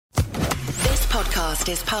podcast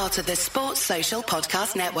is part of the Sports Social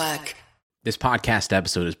Podcast Network. This podcast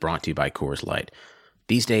episode is brought to you by Coors Light.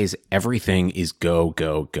 These days, everything is go,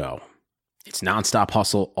 go, go. It's nonstop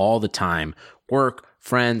hustle all the time. Work,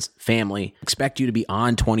 friends, family expect you to be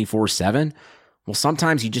on 24/7. Well,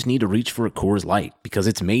 sometimes you just need to reach for a Coors Light because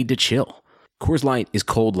it's made to chill. Coors Light is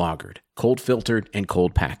cold lagered, cold filtered, and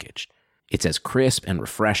cold packaged. It's as crisp and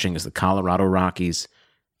refreshing as the Colorado Rockies.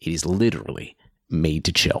 It is literally made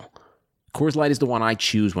to chill. Coors Light is the one I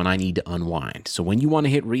choose when I need to unwind. So when you want to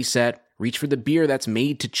hit reset, reach for the beer that's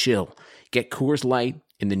made to chill. Get Coors Light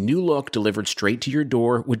in the new look delivered straight to your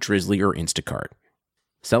door with Drizzly or Instacart.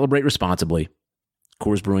 Celebrate responsibly.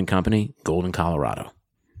 Coors Brewing Company, Golden, Colorado.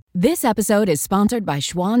 This episode is sponsored by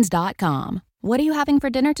Schwans.com. What are you having for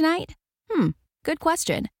dinner tonight? Good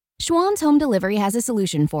question. Schwann's Home Delivery has a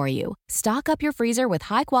solution for you. Stock up your freezer with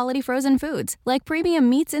high-quality frozen foods like premium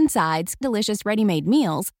meats and sides, delicious ready-made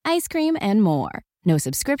meals, ice cream, and more. No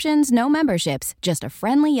subscriptions, no memberships, just a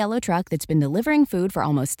friendly yellow truck that's been delivering food for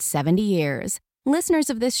almost 70 years.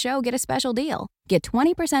 Listeners of this show get a special deal. Get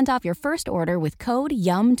 20% off your first order with code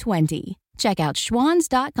YUM20. Check out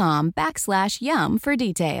schwans.com/YUM for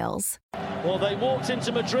details. Well, they walked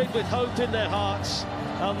into Madrid with hope in their hearts,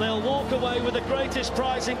 and they'll walk away with the greatest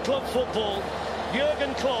prize in club football.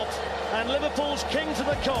 Jurgen Klopp and Liverpool's King to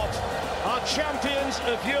the Kop are champions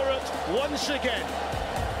of Europe once again.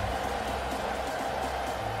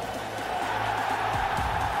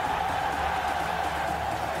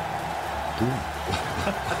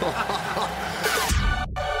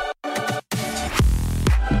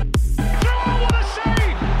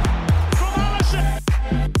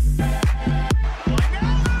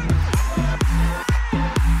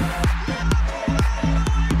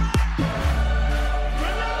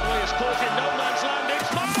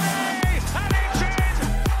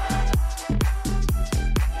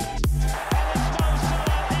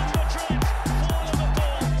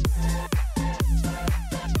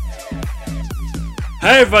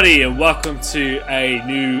 Hey everybody, and welcome to a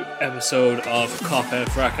new episode of Kop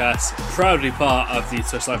and Fracas, proudly part of the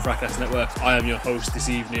Touchline Fracas Network. I am your host this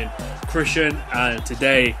evening, Christian, and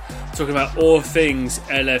today, talking about all things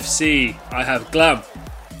LFC, I have Glam.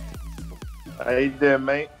 How you doing,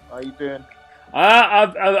 mate? How you doing?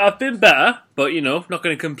 I've been better, but you know, not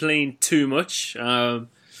going to complain too much. Yeah,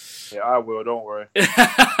 I will. Don't worry.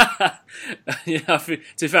 Yeah, to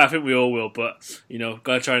be fair, I think we all will, but you know,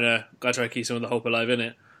 gotta try to keep some of the hope alive in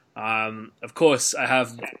it. Of course, I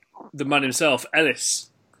have the man himself, Ellis.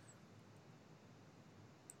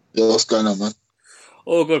 Yeah, what's going on, man?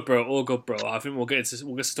 All good, bro. All good, bro. I think we'll get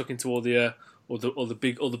stuck into all the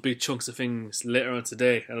big chunks of things later on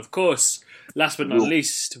today. And of course, last but not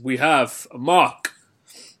least, we have Mark.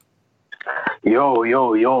 Yo.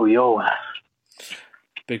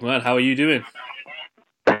 Big man, how are you doing?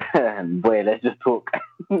 Boy, let's just talk.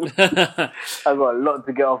 I've got a lot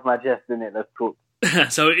to get off my chest, innit? Let's talk.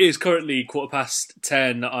 So it is currently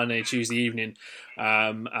 10:15 on a Tuesday evening,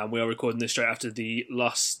 and we are recording this straight after the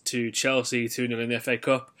loss to Chelsea 2-0 in the FA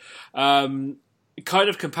Cup. It kind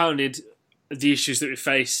of compounded the issues that we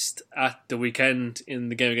faced at the weekend in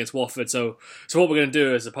the game against Watford. So what we're going to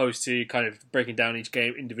do, as opposed to kind of breaking down each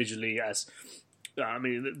game individually,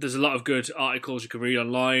 there's a lot of good articles you can read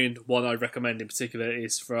online. One I'd recommend in particular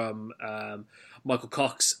is from Michael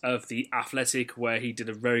Cox of The Athletic, where he did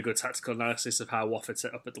a very good tactical analysis of how Watford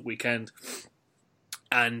set up at the weekend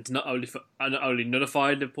and not only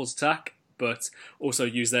nullified Liverpool's attack, but also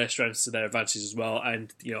used their strengths to their advantage as well.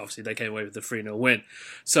 And you know, obviously they came away with the 3-0 win.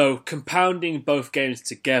 So compounding both games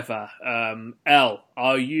together,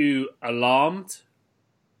 are you alarmed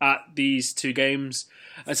at these two games?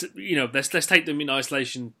 As you know, let's take them in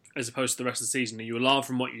isolation as opposed to the rest of the season. Are you alarmed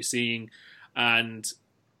from what you're seeing? And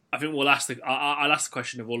I think I'll ask the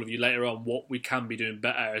question of all of you later on what we can be doing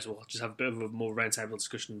better as well. Just have a bit of a more roundtable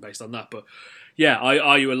discussion based on that. But yeah,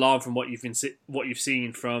 are you alarmed from what you've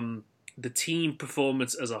seen from the team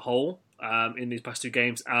performance as a whole in these past two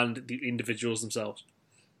games and the individuals themselves?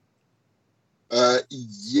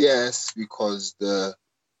 Yes, because the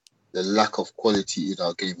lack of quality in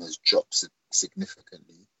our game has dropped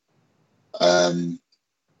significantly.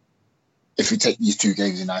 If we take these two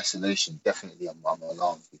games in isolation, definitely I'm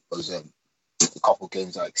alarmed because a couple of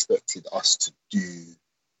games I expected us to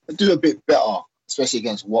do a bit better, especially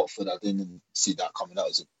against Watford. I didn't see that coming out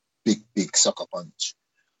as a big sucker punch.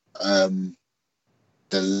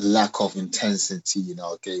 The lack of intensity in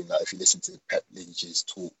our game, like if you listen to Pep Lynch's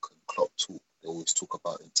talk and Klopp talk, they always talk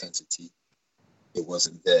about intensity. It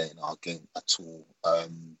wasn't there in our game at all.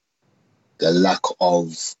 The lack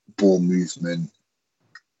of ball movement,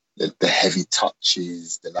 the heavy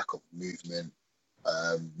touches, the lack of movement,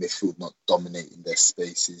 midfield not dominating their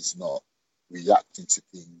spaces, not reacting to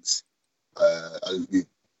things.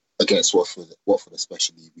 Against Watford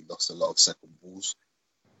especially, we lost a lot of second balls.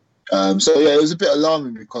 So yeah, it was a bit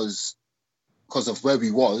alarming because of where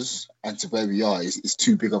we was and to where we are is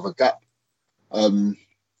too big of a gap.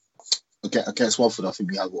 Against Watford, I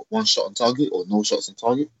think we had one shot on target or no shots on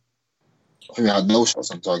target. I think we had no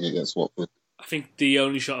shots on target against Watford. I think the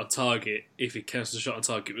only shot on target, if it counts as a shot on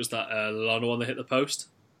target, was that Lallana one that hit the post.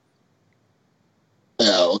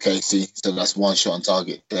 Yeah, okay, see, so that's one shot on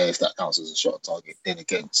target there, if that counts as a shot on target. Then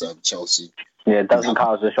against Chelsea. Yeah, it doesn't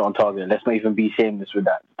count as a shot on target. Let's not even be shameless with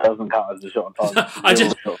that. It doesn't count as a shot on target.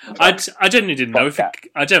 I genuinely didn't know if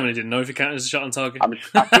it counted as a shot on target.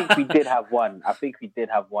 I think we did have one.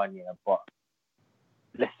 Yeah, but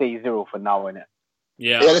let's say 0 for now, innit?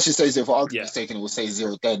 Yeah, let's just say 0 for argument's sake, and we'll say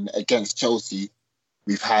 0. Then against Chelsea,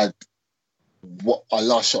 we've had our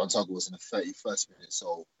last shot on target was in the 31st minute.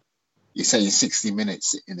 So you're saying 60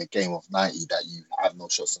 minutes in a game of 90 that you have no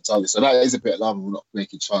shots on target. So that is a bit alarming. We're not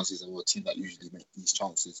making chances, and we're a team that usually make these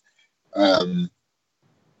chances.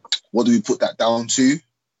 What do we put that down to?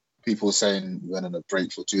 People saying we went on a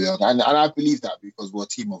break for too long, and I believe that because we're a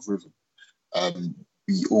team of rhythm.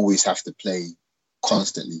 We always have to play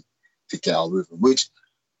constantly to get our rhythm, which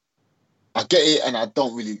I get it and I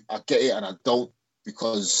don't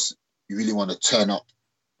because you really want to turn up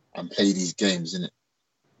and play these games, innit?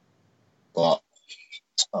 But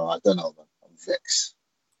I don't know, man. I'm vexed.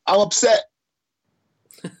 I'm upset.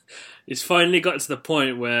 It's finally got to the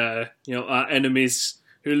point where our enemies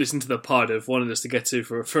who listen to the pod have wanted us to get to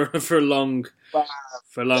for a long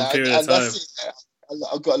period of time.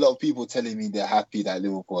 I've got a lot of people telling me they're happy that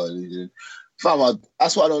Liverpool are losing.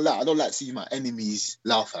 That's what I don't like. I don't like seeing my enemies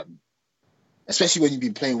laugh at me, especially when you've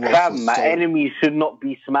been playing well. My enemies should not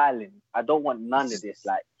be smiling. I don't want none of this.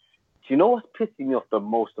 Like, do you know what's pissing me off the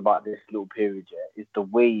most about this little period? Yeah, is the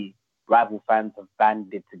way rival fans have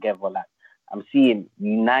banded together. Like, I'm seeing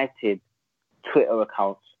United Twitter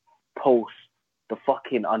accounts post the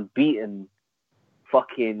fucking unbeaten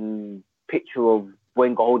fucking picture of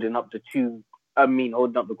Wenger holding up the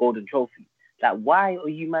golden trophy. Like, why are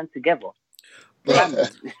you man together?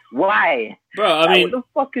 Why? Bro, I mean, what the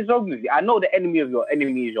fuck is wrong with you? I know the enemy of your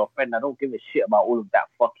enemy is your friend. I don't give a shit about all of that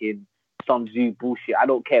fucking Sun Tzu bullshit. I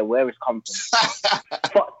don't care where it's come from.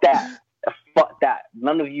 Fuck that.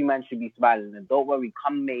 None of you man should be smiling. And don't worry,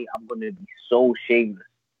 come May, I'm going to be so shameless.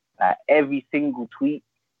 Like, every single tweet,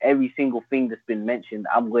 every single thing that's been mentioned,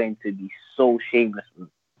 I'm going to be so shameless with.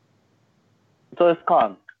 So it's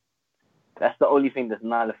calm. That's the only thing that's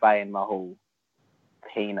nullifying my whole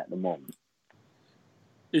pain at the moment.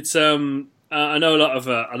 It's I know a lot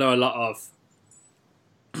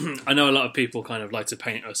of people kind of like to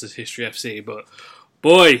paint us as History FC, but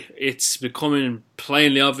boy, it's becoming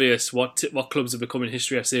plainly obvious what clubs are becoming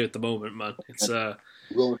History FC at the moment, man. It's we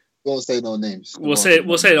won't say no names. We'll say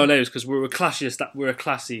no names because we're a classy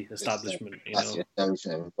establishment.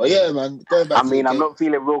 But yeah, man. Going back. I'm not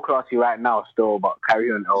feeling real classy right now, still, but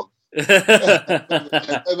carry on, though. Go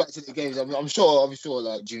back to the games. I'm sure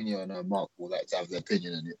like Junior and Mark will like to have their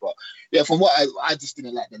opinion on it. But yeah, from what I just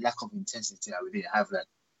didn't like the lack of intensity that we didn't have. Like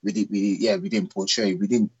we didn't portray. We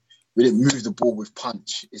didn't move the ball with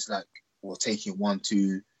punch. It's like we're taking 1,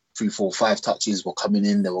 2, 3, 4, 5 touches. We're coming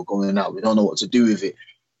in, then we're going out. We don't know what to do with it,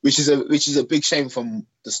 which is a big shame from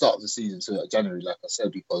the start of the season to January, like I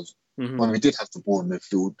said, because when we did have the ball in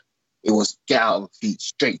midfield, it was get out of our feet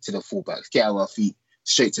straight to the fullbacks, get out of our feet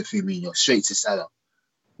straight to Firmino, straight to Salah.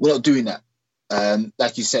 We're not doing that.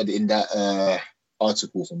 Like you said in that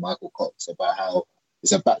article from Michael Cox about how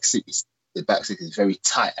it's a back six. The back six is very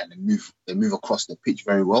tight and they move across the pitch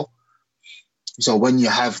very well. So when you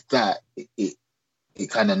have that, it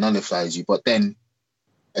kind of nullifies you. But then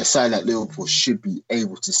a side like Liverpool should be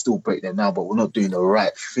able to still break them down, but we're not doing the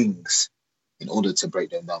right things in order to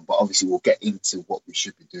break them down. But obviously we'll get into what we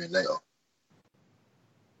should be doing later.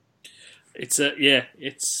 It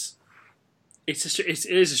is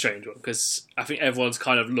a strange one because I think everyone's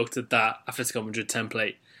kind of looked at that Atletico Madrid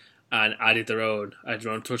template and added their own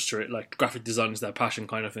touch to it, like graphic design is their passion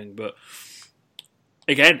kind of thing. But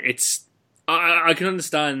again, I can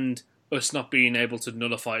understand us not being able to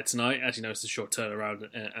nullify it tonight, as you know, it's a short turnaround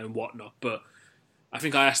and whatnot. But I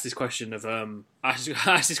think I asked this question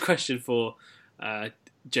for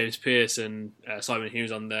James Pearce and Simon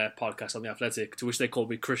Hughes on their podcast on The Athletic, to which they called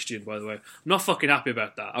me Christian, by the way. I'm not fucking happy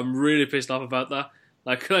about that. I'm really pissed off about that.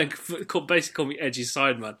 Like basically call me edgy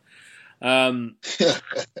side man.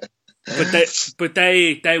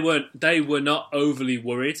 They were not overly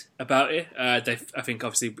worried about it. I think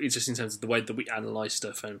obviously it's just in terms of the way that we analyse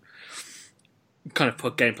stuff and kind of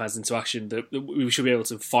put game plans into action that we should be able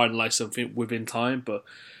to finalise something within time. But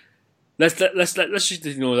let's just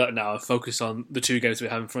ignore that now and focus on the two games we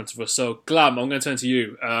have in front of us. So Glam, I'm going to turn to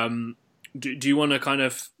you. Do you want to kind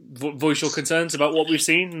of voice your concerns about what we've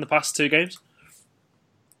seen in the past two games?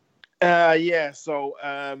 Yeah. So,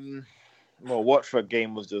 Watford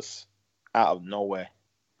game was just out of nowhere.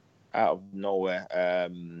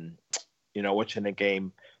 Watching the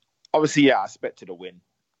game, obviously, I expected a win.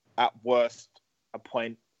 At worst, a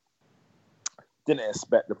point. Didn't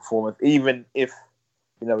expect the performance, even if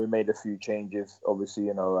we made a few changes. Obviously,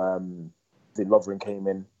 the Lovren came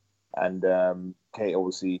in, and Kate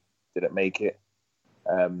obviously didn't make it.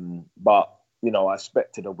 But I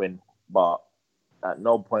expected a win, but at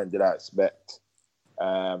no point did I expect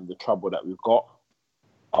the trouble that we've got.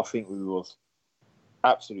 I think we was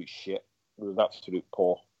absolute shit. We was absolute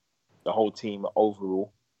poor. The whole team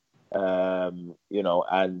overall, and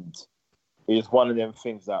it's one of them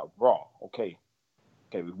things that, okay,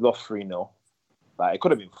 we've lost 3-0. Like, it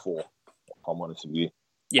could have been 4, if I'm honest with you.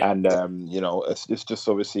 Yeah. And, it's just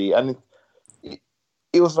obviously, and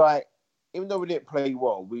it was like, even though we didn't play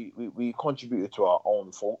well, we contributed to our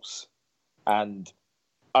own faults. And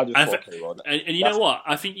I just thought, okay, well, and you know what?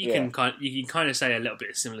 I think you can kind of say a little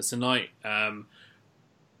bit similar tonight. And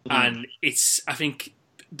I think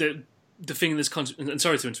the thing that's and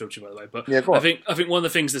sorry to interrupt you, by the way, but I think one of the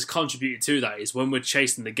things that's contributed to that is when we're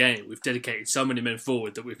chasing the game, we've dedicated so many men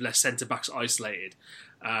forward that we've left centre backs isolated.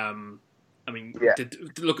 Look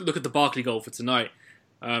at the Barkley goal for tonight.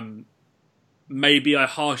 Maybe I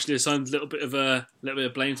harshly assigned a little bit of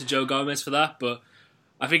blame to Joe Gomez for that, but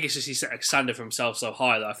I think it's just he set a standard for himself so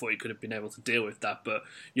high that I thought he could have been able to deal with that. But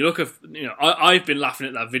you look at, I've been laughing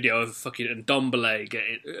at that video of fucking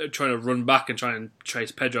Ndombele trying to run back and try and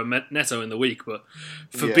trace Pedro Neto in the week. But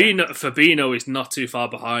Fabinho is not too far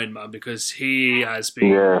behind, man, because he has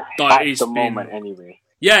been... At the moment, anyway.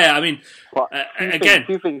 Yeah, I mean,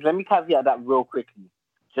 two things. Let me caveat that real quickly.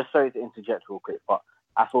 Just sorry to interject real quick, but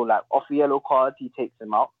I feel like off the yellow card, he takes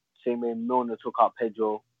him out. Same way Milner took out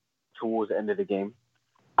Pedro towards the end of the game.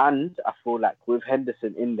 And I feel like with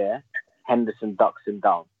Henderson in there, Henderson ducks him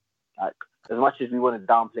down. Like, as much as we want to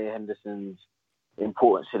downplay Henderson's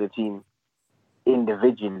importance to the team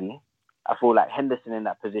individually, I feel like Henderson in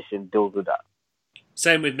that position deals with that.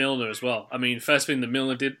 Same with Milner as well. I mean, first thing that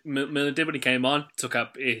Milner did when he came on, took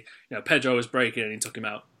up, Pedro was breaking and he took him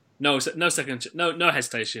out. No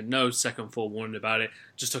hesitation, no second forewarning about it.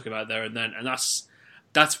 Just took him out there and then, and that's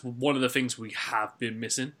one of the things we have been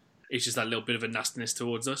missing. It's just that little bit of a nastiness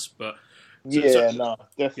towards us, but definitely.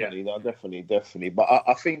 But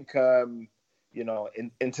I think in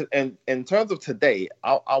terms of today,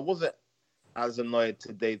 I wasn't as annoyed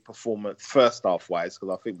today's performance first half wise,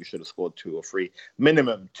 because I think we should have scored 2 or 3,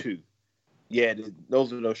 minimum 2. Yeah,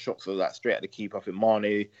 those are those shots that like straight at the keeper. I think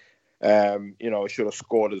Mane, should have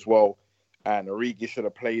scored as well, and Origi should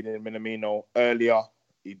have played in Minamino earlier.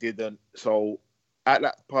 He didn't. So at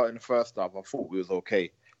that part in the first half, I thought we was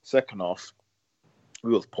okay. Second half,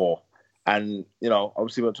 we was poor. And,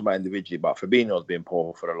 obviously we went to my individually, but Fabinho's been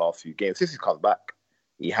poor for the last few games. Since he comes back,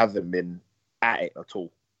 he hasn't been at it at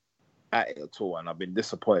all. And I've been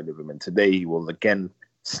disappointed with him. And today he was, again,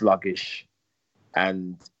 sluggish.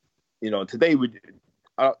 And, today,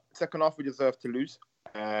 second half we deserved to lose.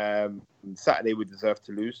 Saturday we deserved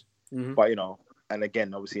to lose. Mm-hmm. But, and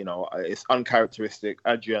again, obviously, it's uncharacteristic.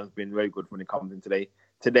 Adrian's been very good when he comes in today.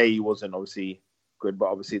 Today he wasn't, obviously, good, but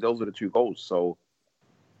obviously those are the 2 goals. So,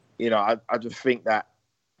 I just think that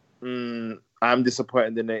I'm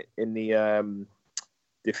disappointed in the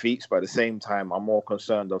defeats, but at the same time, I'm more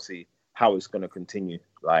concerned, obviously, how it's going to continue.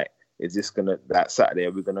 Like, is this that Saturday,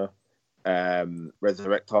 are we going to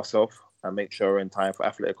resurrect ourselves and make sure we're in time for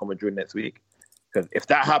Atletico Madrid next week? Because if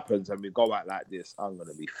that happens and we go out like this, I'm going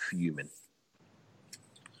to be fuming.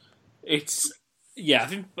 I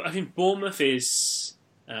think Bournemouth is...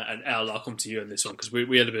 and I'll come to you on this one because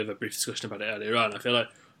we had a bit of a brief discussion about it earlier on. I feel like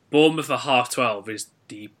Bournemouth at 12:30 is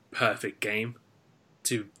the perfect game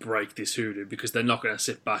to break this hoodoo because they're not going to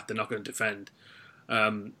sit back, they're not going to defend.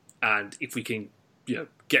 And if we can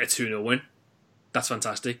get a 2-0 win, that's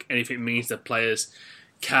fantastic. And if it means that players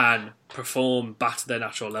can perform back to their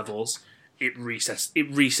natural levels, it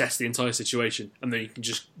resets the entire situation. And then you can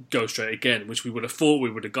just go straight again, which we would have thought we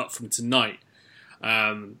would have got from tonight.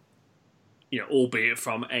 Albeit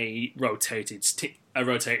from a rotated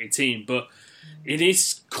team, but it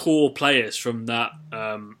is core players from that.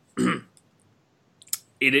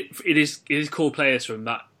 It is core players from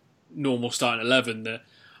that normal starting 11 that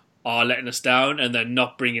are letting us down, and they're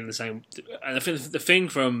not bringing the same. And I think the thing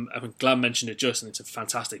I think Glenn mentioned it just, and it's a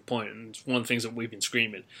fantastic point, and it's one of the things that we've been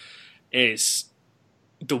screaming, is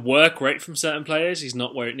the work rate from certain players is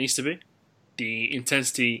not where it needs to be. The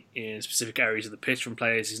intensity in specific areas of the pitch from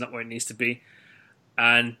players is not where it needs to be,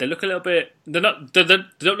 and they look a little bit. They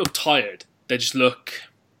don't look tired. They just look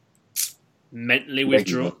mentally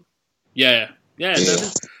withdrawn. Yeah.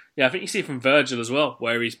 I think you see it from Virgil as well,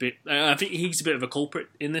 where I think he's a bit of a culprit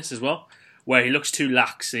in this as well, where he looks too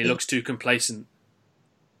lax and he looks too complacent,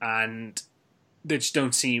 and they just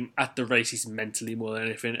don't seem at the races mentally more than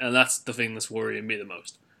anything, and that's the thing that's worrying me the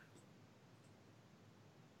most.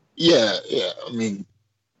 Yeah. I mean,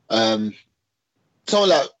 someone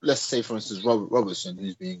like, let's say, for instance, Robertson,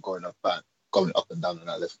 who's been going up and down on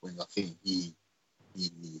that left wing, I think he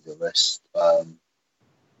needs a rest.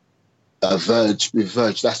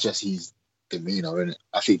 Verge, that's just his demeanour, isn't it?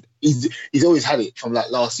 I think he's always had it from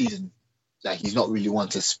like last season. Like, he's not really one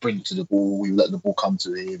to sprint to the ball. You let the ball come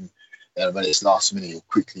to him, and when it's last minute, he'll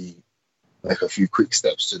quickly make a few quick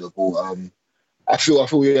steps to the ball. I feel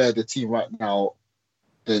the team right now,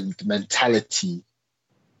 the mentality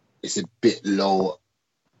is a bit low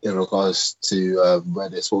in regards to where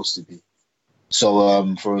they're supposed to be.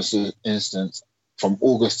 So, for instance, from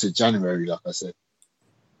August to January, like I said,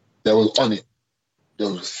 they were on it. They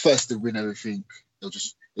were first to win everything. They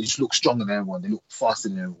just look stronger than everyone. They look faster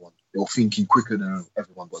than everyone. They were thinking quicker than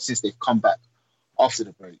everyone. But since they've come back after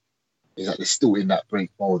the break, it's like they're still in that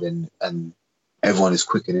break mode, and everyone is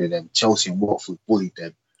quicker than them. Chelsea and Watford bullied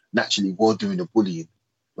them. Naturally, we're doing the bullying,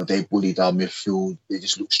 but they bullied our midfield. They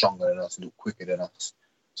just look stronger than us, look quicker than us.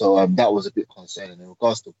 So that was a bit concerning. In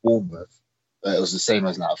regards to Bournemouth, it was the same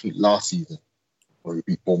as I think last season, where we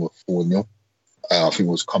beat Bournemouth 4-0. I think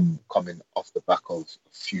it was coming off the back of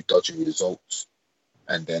a few dodgy results,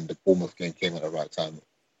 and then the Bournemouth game came at the right time.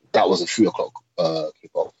 That was a 3:00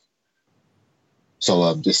 kickoff.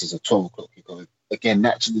 So this is a 12:00 kickoff. Again,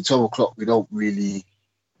 naturally, 12:00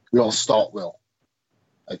 we don't start well.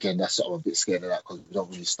 Again, that's what I'm a bit scared of, that, because we don't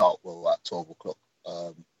really start well at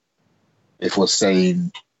 12:00. If we're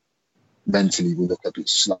saying mentally we look a bit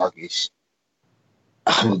sluggish,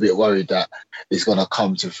 I'm a bit worried that it's going to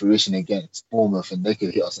come to fruition against Bournemouth and they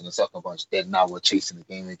could hit us in the second bunch. Then now we're chasing the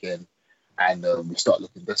game again, and we start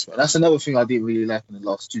looking desperate. And that's another thing I didn't really like in the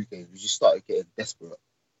last two games. We just started getting desperate.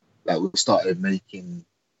 Like, we started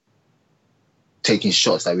taking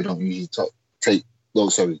shots that we don't usually take.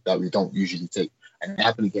 That we don't usually take. And it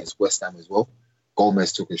happened against West Ham as well.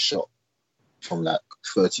 Gomez took a shot from like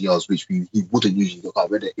 30 yards, which he wouldn't usually look. I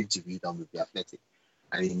read an interview done with The Athletic,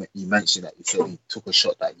 and he mentioned that he said he took a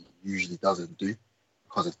shot that he usually doesn't do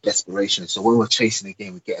because of desperation. So when we're chasing the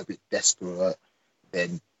game, we get a bit desperate,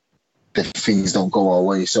 then things don't go our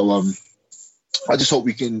way. So I just hope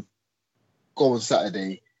we can go on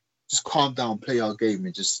Saturday, just calm down, play our game,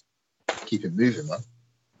 and just keep it moving, man.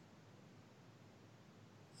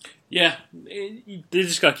 Yeah, they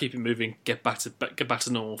just got to keep it moving, get back to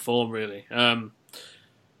normal form, really.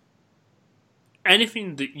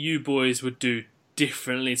 Anything that you boys would do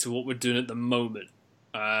differently to what we're doing at the moment,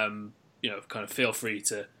 kind of feel free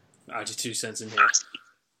to add your 2 cents in here.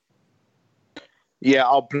 Yeah,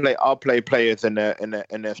 I'll play players in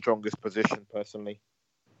their strongest position personally.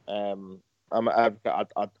 I'm an advocate.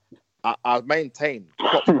 I maintain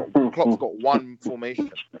Klopp's got one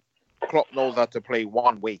formation. Klopp knows how to play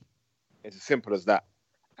one way. It's as simple as that.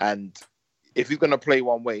 And if he's going to play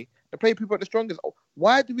one way, then play people at the strongest.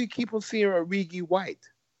 Why do we keep on seeing Origi wide?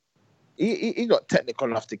 He's not technical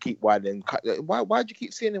enough to keep wide. Why do you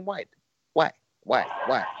keep seeing him wide? Why?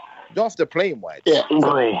 You don't have to play him wide. Yeah,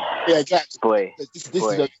 boy. Yeah, exactly. Boy. This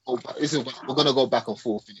is we're going to go back and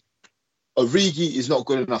forth. Origi is not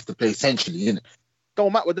good enough to play centrally, innit?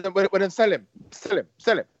 Don't matter. Then sell him.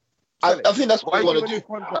 I think that's what you want to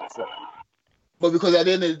do. But because at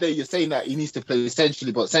the end of the day, you're saying that he needs to play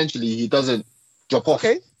centrally, but centrally he doesn't drop off.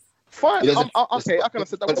 Okay, fine. Okay, I can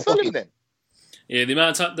accept that. We'll sell him then. Yeah, the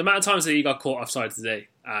amount of times that he got caught offside today,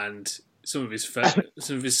 and some of his first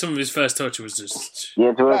touch was just.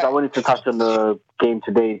 Yeah, to be honest, I wanted to touch on the game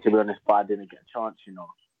today, to be honest, but I didn't get a chance,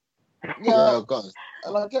 Yeah,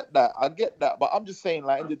 and I get that, but I'm just saying,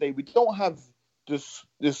 like, in the day, we don't have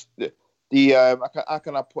how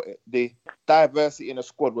can I put it? The diversity in a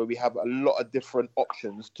squad where we have a lot of different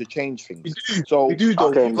options to change things. We do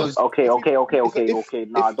though. Okay. No,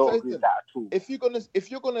 I don't agree with that at all. If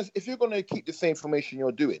you're gonna keep the same formation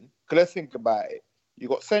you're doing, because let's think about it. You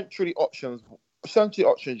got centrally options.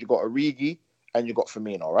 You got Origi and you got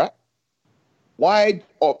Firmino, right? Wide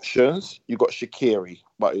options, you got Shaqiri,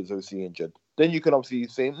 but he's obviously injured. then you can obviously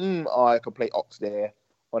say, I can play Ox there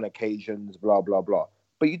on occasions, blah, blah, blah.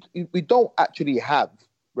 But we don't actually have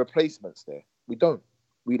replacements there. We don't.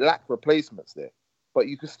 We lack replacements there. But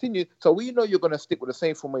you continue. So we know you're going to stick with the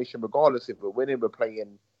same formation regardless if we're winning, we're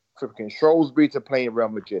playing freaking Shrewsbury to playing Real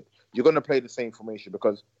Madrid. You're going to play the same formation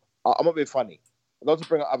because I'm not being funny. Not to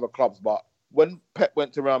bring up other clubs, but when Pep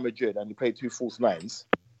went to Real Madrid and he played 2 false nines,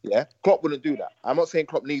 yeah, Klopp wouldn't do that. I'm not saying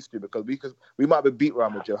Klopp needs to because we might have beat Real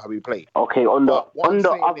Madrid how we played. Okay, on the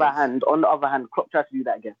other hand, Klopp tried to do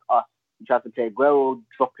that against us. He tried to play Aguero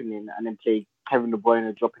dropping in and then play Kevin De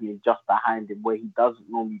Bruyne dropping in just behind him where he doesn't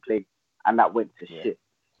normally play, and that went to shit.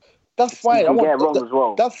 That's fine. You can get it wrong as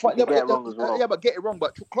well. That's fine. Yeah, but get it wrong.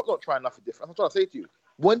 But Klopp's not trying nothing different. I'm trying to say to you.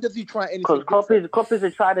 When does he try anything? Because Klopp is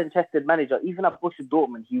a tried and tested manager. Even at Borussia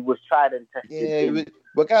Dortmund, he was tried and tested.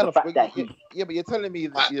 Yeah, but you're telling me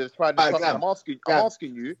that he's tried and tested. I'm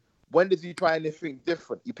asking you. When does he try anything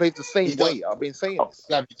different? He plays the same way. I've been saying this.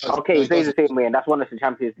 Okay, he plays the same way, and that's won us the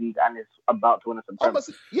Champions League, and is about to win us the Premier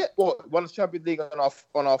League. Yeah, well, won the Champions League on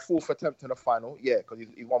our 4th attempt in the final. Yeah, because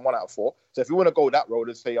he won 1 out of 4. So if you want to go that road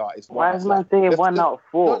and say, it's 1. Why is man saying 1 out of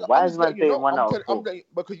 4? Why is man saying 1 out of 4?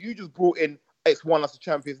 Because you just brought in it's won us the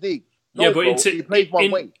Champions League. He played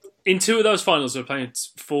one way. In 2 of those finals, we're playing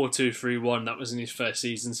 4-2, 3-1. That was in his first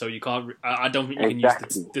season, so you can't. I don't think you can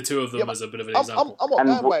use the 2 of them as a bit of an example.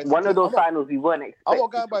 One of those finals we weren't expecting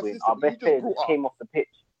to win. Our best players came off the pitch.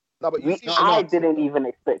 I didn't even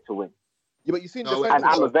expect to win. Yeah, but you seen defensive. And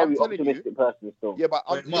I'm a very optimistic person still. Yeah, but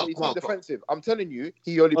he's defensive. I'm telling you,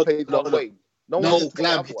 he only plays one way.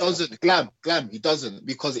 Glam, he doesn't. Glam, he doesn't,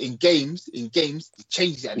 because in games, he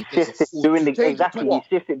changes it and he gets a full. He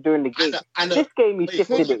shifts it during the game. This game, he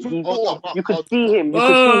shifted it. You could see him saying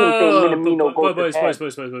Minamino go to 10.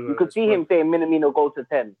 You could see him saying Minamino go to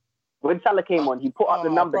 10. When Salah came on, he put up the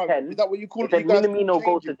number 10. Is that what you call it? He said Minamino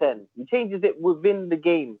go to 10. He changes it within the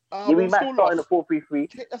game. We might start in a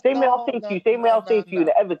 4-3-3. Same way I'll say to you in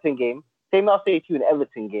the Everton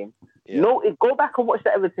game. Yeah. No, go back and watch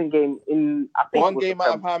the Everton game in, I think, one game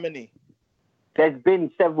out of how many? There's been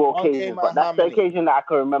several occasions, but that's the occasion that I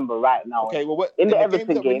can remember right now. Okay, well, in the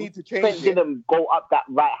Everton game, Trent didn't go up that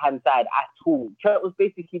right-hand side at all. Trent was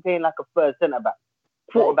basically playing like a third centre-back,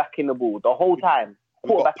 quarterbacking the ball the whole time.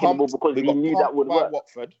 Quarterbacking the ball because he knew that would work.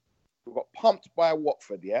 We got pumped by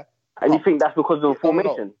Watford, yeah? And you think that's because of the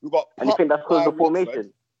formation? And you think that's because of the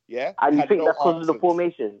formation? Yeah, and you think that's because of the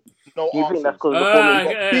formation? Do you think that's because of the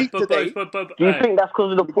formation? Do you think that's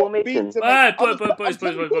because of the formation? Answer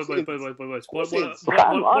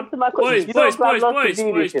my question. You know Graham loves to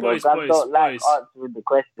do this, you know. Graham don't like answering the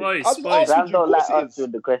question. Graham don't like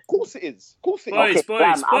answering the question. Of course it is. Boys.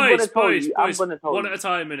 One at a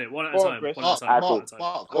time, innit? One at a time.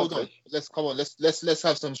 Mark, hold on. Let's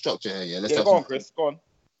have some structure here. Yeah, go on, Chris. Go on.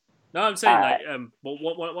 No, I'm saying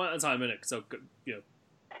one at a time, innit? So, you know.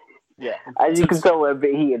 Yeah. As you can tell, we're a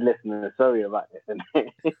bit heated listeners. Sorry about this.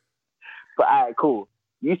 But alright, cool.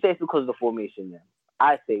 You say it's because of the formation, yeah.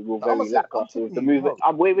 I say we're very lackluster with the movement.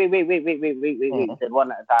 Wait. You said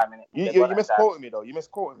 1 at a time, innit? You misquoted me though.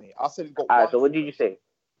 I said he's got 1. Alright, so what did you say?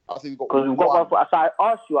 I said he's got 1. Because we've got 1. So I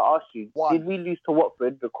asked you, 1. Did we lose to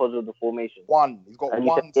Watford because of the formation? 1. He's got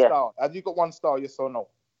 1 star. Have you got 1 star, yes or no?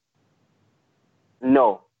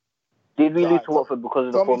 No. Did we lose to Watford because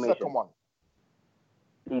of the formation? Second one.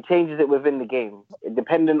 He changes it within the game.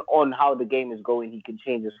 Depending on how the game is going, he can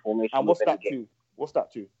change his formation. And what's that to? What's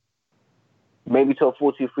that to? Maybe to a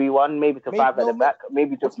 4-2-3-1, maybe to 5 at the back,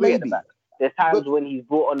 maybe to 3 at the back. There's times when he's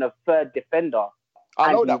brought on a third defender.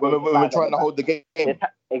 I know that when we're trying to hold the game.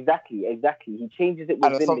 Exactly. He changes it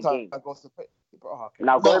within the game.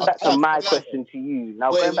 Now going back to my question to you.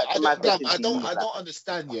 I don't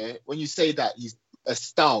understand. Yeah, when you say that he's a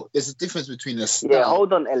stout, there's a difference between a stout. Yeah,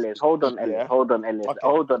 hold on, Ellis. I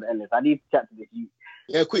need to chat to this.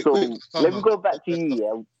 Yeah, quick. Let me go back to you.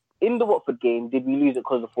 Yeah, in the Watford game, did we lose it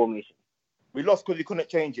because of formation? We lost because we couldn't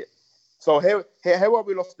change it. So here where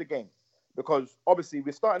we lost the game, because obviously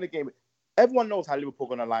we're starting the game. Everyone knows how Liverpool are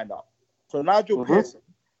going to line up. So Nigel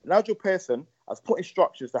Pearson has put in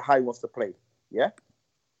structures to how he wants to play. Yeah.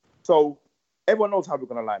 So everyone knows how we're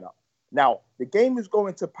going to line up. Now the game is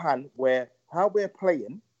going to pan where how we're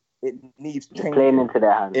playing, it needs changing. Playing into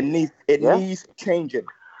their hands. It needs changing.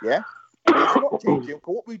 Yeah. It's not changing.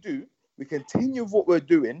 Because what we do, we continue with what we're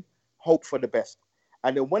doing, hope for the best.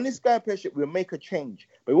 And then when this guy plays it, we'll make a change.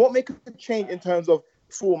 But we won't make a change in terms of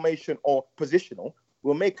formation or positional.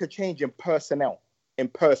 We'll make a change in personnel. And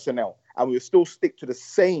we'll still stick to the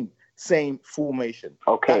same formation.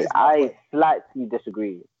 Okay, I slightly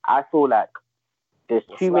disagree. I feel like there's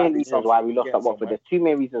two main reasons why we lost at Watford.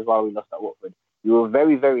 We were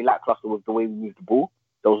very, very lackluster with the way we moved the ball.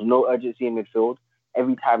 There was no urgency in midfield.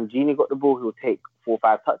 Every time Gini got the ball, he would take 4 or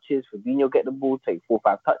 5 touches. Fabinho get the ball, take 4 or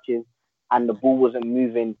 5 touches, and the ball wasn't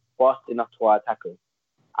moving fast enough to our attackers.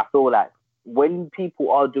 I feel like when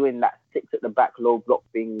people are doing that 6 at the back, low block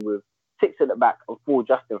thing with 6 at the back and 4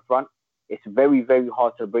 just in front, it's very, very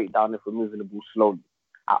hard to break down if we're moving the ball slowly.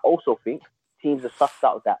 I also think teams are sussed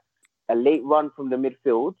out that a late run from the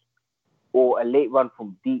midfield or a late run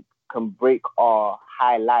from deep can break our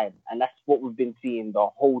high line. And that's what we've been seeing the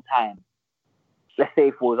whole time. Let's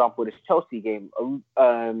say, for example, this Chelsea game,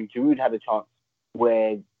 Giroud had a chance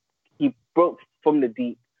where he broke from the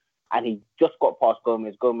deep and he just got past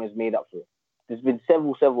Gomez. Gomez made up for it. There's been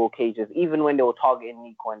several occasions, even when they were targeting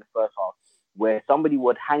Nico in the first half, where somebody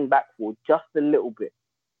would hang back for just a little bit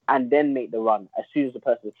and then make the run as soon as the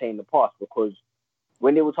person was playing the pass, because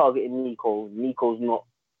when they were targeting Nico, Nico's not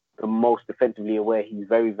the most defensively aware. He's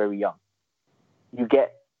very, very young. You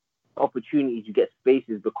get opportunities, you get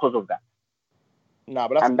spaces because of that. Nah,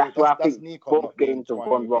 but that's where I think Nico both games have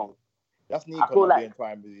gone wrong. That's Nico not being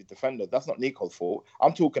primary defender. That's not Nico's fault.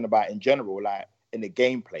 I'm talking about in general, like in the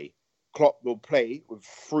gameplay. Klopp will play with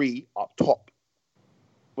 3 up top.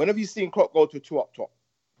 When have you seen Klopp go to 2 up top?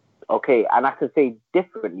 Okay, and I could say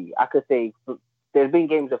differently. I could say there's been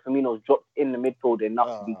games that Firmino's dropped in the midfield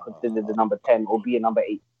enough to be considered the number 10 or be a number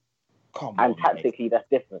 8. And tactically, that's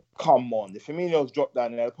different. Come on. If Firmino's dropped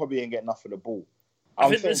down there, they probably ain't getting enough of the ball. I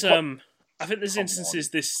think there's instances.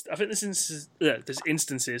 There's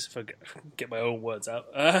instances. If I get my own words out,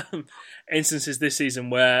 instances this season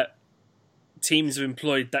where teams have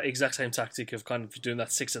employed that exact same tactic of kind of doing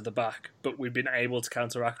that 6 at the back, but we've been able to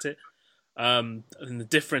counteract it. And the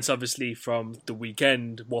difference, obviously, from the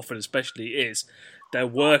weekend, Watford especially, is their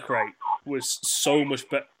work rate was so much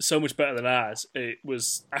better than ours. It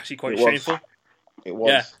was actually quite shameful. It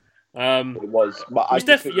was. Yeah. It was. But it's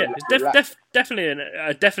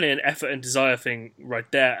definitely an effort and desire thing right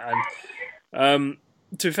there. And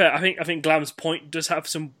to be fair, I think Glam's point does have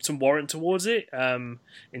some warrant towards it. In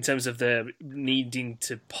terms of the needing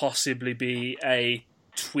to possibly be a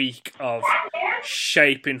tweak of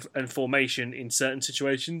shape and formation in certain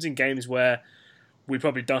situations, in games where we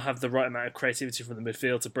probably don't have the right amount of creativity from the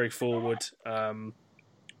midfield to break forward,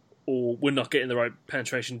 or we're not getting the right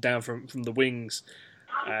penetration down from the wings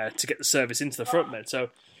to get the service into the front men. So,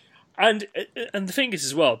 and the thing is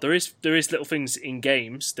as well, there is little things in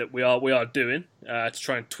games that we are doing to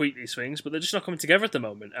try and tweak these things, but they're just not coming together at the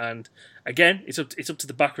moment. And again, it's up to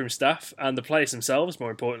the backroom staff and the players themselves,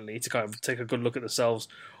 more importantly, to kind of take a good look at themselves,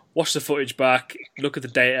 watch the footage back, look at the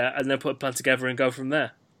data, and then put a plan together and go from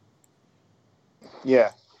there.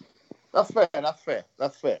 Yeah, that's fair.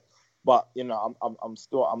 But you know,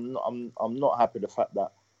 I'm not happy with the fact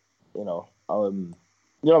that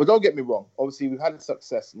don't get me wrong. Obviously, we've had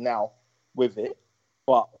success now with it,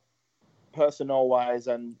 but personnel wise,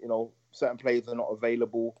 and certain players are not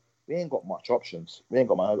available. We ain't got much options.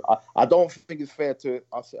 I don't think it's fair to.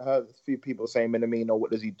 I heard a few people saying Minamino,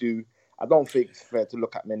 what does he do? I don't think it's fair to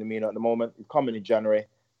look at Minamino at the moment. He's coming in January.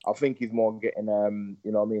 I think he's more getting,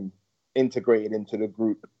 integrated into the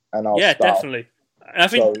group and our style. Definitely. And I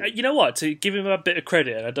think, to give him a bit of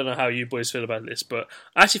credit, and I don't know how you boys feel about this, but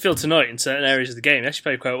I actually feel tonight in certain areas of the game, he actually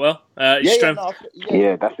played quite well.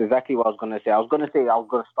 Yeah, that's exactly what I was going to say. I was going to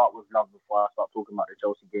start with Love before I start talking about the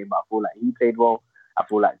Chelsea game, but I feel like he played well. I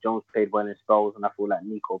feel like Jones played well in spells, and I feel like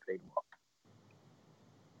Nico played well.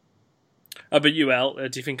 How about you, Al?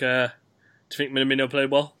 Do you think Minamino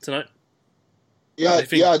played well tonight? Yeah, I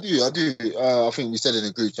do. I think we said in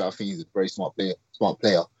the group chat, I think he's a very smart player.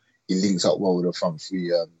 He links up well with the front 3.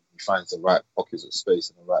 He finds the right pockets of space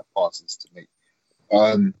and the right passes to make.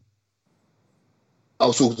 I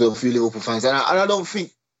was talking to a few Liverpool fans, and I don't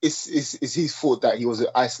think it's his fault that he was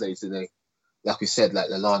isolated today. Like we said, like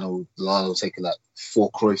Lallana taking like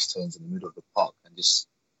 4 Cruyff turns in the middle of the park and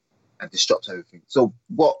disrupt everything. So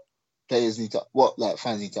what fans need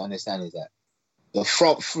to understand is that the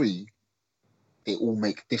front 3, they all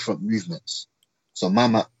make different movements. So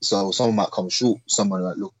someone might come short, someone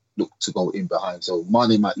might look to go in behind. So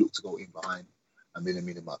Mane might look to go in behind, and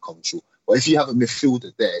Minamino might come short. But if you have a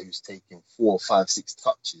midfielder there who's taking 4, 5, 6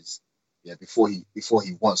 touches, before he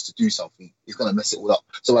wants to do something, he's gonna mess it all up.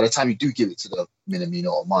 So by the time you do give it to the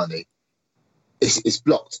Minamino or Mane, it's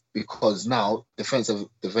blocked, because now the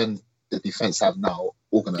defense have now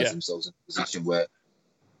organised themselves in a position where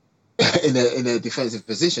in a defensive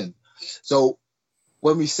position. So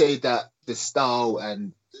when we say that the style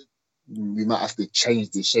and we might have to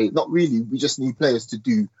change the shape, not really. We just need players to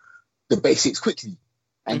do the basics quickly,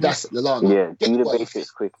 and that's Lallana. Yeah, do the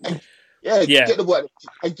basics quickly. get the ball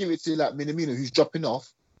and give it to like Minamino, who's dropping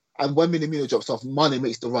off. And when Minamino drops off, Mane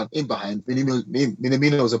makes the run in behind.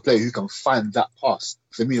 Minamino is a player who can find that pass.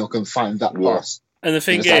 Firmino can find that pass. And the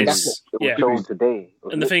thing is,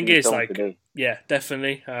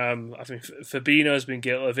 definitely. I think Fabinho's been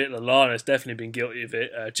guilty of it. Lallana's definitely been guilty of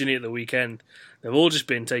it. Ginny at the weekend, they've all just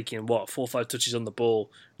been taking 4 or 5 touches on the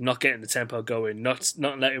ball, not getting the tempo going, not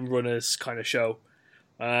letting runners kind of show,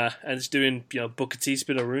 and it's doing Booker T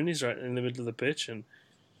spin or Rooney's right in the middle of the pitch, and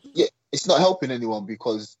it's not helping anyone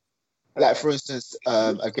because, like for instance,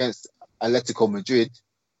 against Atletico Madrid,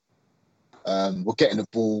 we're getting the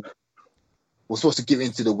ball. We're supposed to give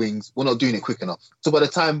into the wings. We're not doing it quick enough. So by the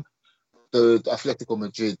time the Atletico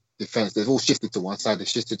Madrid defense, they've all shifted to one side. They've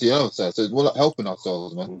shifted to the other side. So we're not helping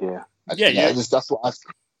ourselves, man. That's what I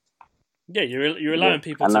think. Yeah, you're allowing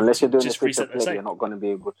people and to unless you're doing just the reset their state. You're not going to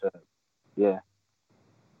be able to. Yeah.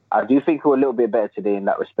 I do think we're a little bit better today in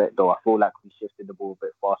that respect, though. I feel like we shifted the ball a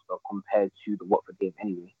bit faster compared to the Watford game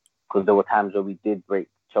anyway. Because there were times where we did break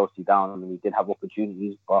Chelsea down and we did have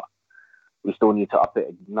opportunities, but we still need to up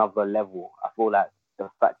it another level. I feel like the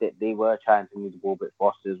fact that they were trying to move the ball a bit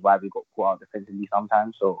faster is why we got caught out defensively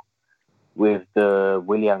sometimes. So with the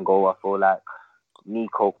Willian goal, I feel like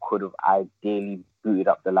Nico could have ideally booted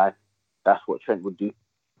up the line. That's what Trent would do.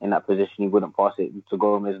 In that position, he wouldn't pass it to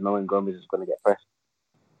Gomez, knowing Gomez is going to get pressed.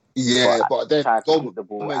 Yeah, but then trying to keep the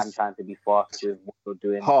ball and trying to be fast with what we're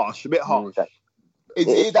doing. A bit harsh. It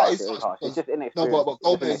is harsh. It's just inexperience. But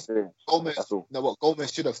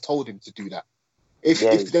Gomez should have told him to do that.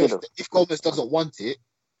 If Gomez doesn't want it,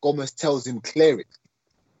 Gomez tells him clear it.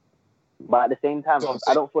 But at the same time,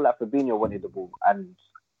 I don't feel like Fabinho wanted the ball and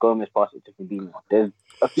Gomez passed it to Fabinho. There's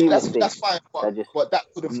a few mistakes. That's fine, but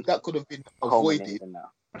that could have been avoided.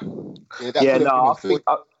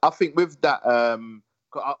 I think with that,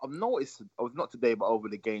 I've noticed, not today, but over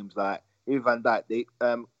the games, like even Van Dijk,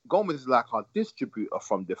 Gomez is like our distributor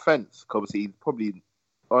from defence. Obviously, he's probably,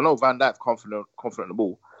 I know Van Dijk's confident on the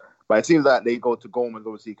ball, but it seems like they go to Gomez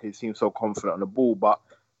obviously because he seems so confident on the ball. But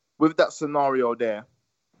with that scenario there,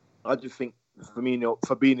 I just think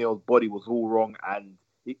Fabinho's body was all wrong, and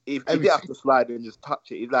if he didn't have to slide and just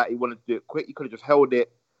touch it, he wanted to do it quick. He could have just held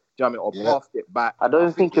it, or passed it back. I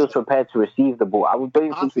don't think he was prepared to receive the ball. I don't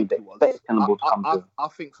think he was expecting the ball to come to. I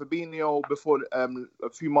think Fabinho before a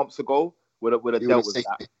few months ago would have dealt with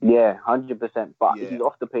that. Yeah, 100%. But he's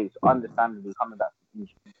off the pace, understandably coming back.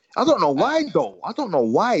 I don't know why though. I don't know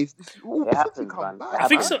why. It happens, man. I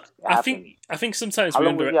think so. I think sometimes How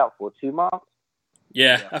long was he out for? 2 months?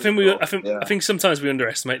 Yeah, I think sometimes we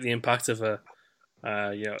underestimate the impact of an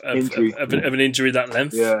injury that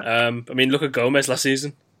length. Yeah. I mean, look at Gomez last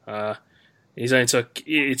season. He's only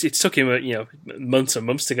took him months and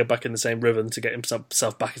months to get back in the same rhythm to get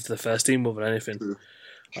himself back into the first team more than anything.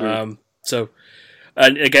 True. So,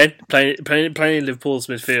 and again, playing in Liverpool's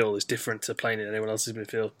midfield is different to playing in anyone else's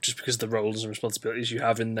midfield, just because of the roles and responsibilities you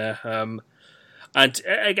have in there. And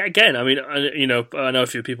again, I mean, I know a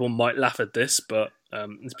few people might laugh at this, but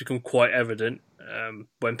it's become quite evident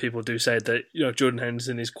when people do say that Jordan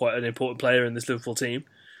Henderson is quite an important player in this Liverpool team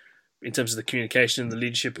in terms of the communication and the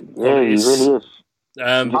leadership. Yeah, he really is.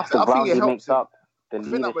 I think it helps up the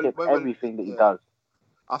leadership, everything that he does.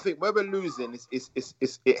 I think when we're losing,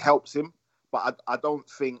 it helps him, but I do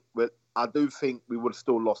think we would have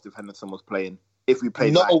still lost if Henderson was playing. If we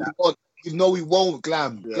played like that. We won't,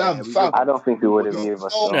 Glam. Yeah, fam. I don't think we would have either.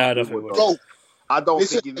 No, I don't think we would. Bro, I don't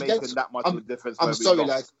think he's making that much of a difference. I'm sorry,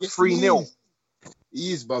 lads. 3-0.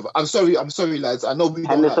 He is, brother. I'm sorry, lads. I know we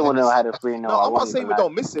Henderson would have had a 3-0. No, I'm not saying we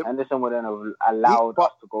don't miss him. Henderson would have allowed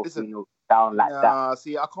us to go 3-0 down like that.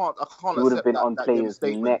 See, I can't. He would have been on players'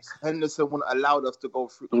 neck. Henderson wouldn't have allowed us to go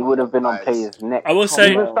through. He would have been on players' neck. I will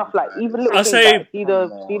say, even stuff like little things like see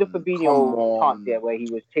the Fabinho chance there where he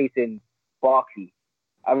was chasing Barkley.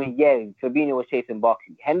 I mean, Fabinho was chasing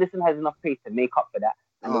Barkley. Henderson has enough pace to make up for that.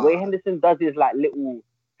 And the way Henderson does his like little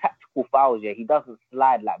tactical fouls, he doesn't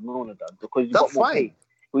slide like Milner does because he's got more pace.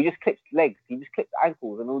 We just clips legs, he just clips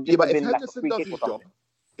ankles, and it'll just have been like a free kick or something.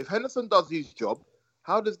 If Henderson does his job,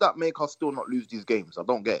 how does that make us still not lose these games? I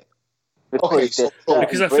don't get it. Because I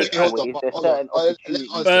think certain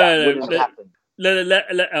opportunities that wouldn't happen.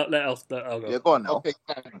 Let Elf go. Yeah, go on now. Okay,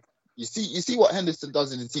 you see what Henderson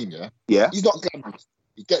does in the team, yeah? Yeah. He's not glamorous.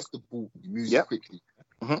 He gets the ball, he moves it quickly.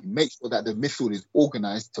 He makes sure that the midfield is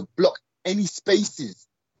organised to block any spaces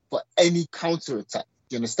for any counter-attack.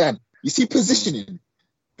 Do you understand? You see positioning.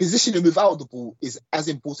 Positioning without the ball is as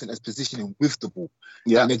important as positioning with the ball.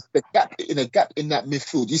 Yeah. And the gap in that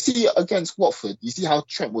midfield. You see against Watford, you see how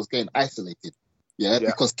Trent was getting isolated. Yeah.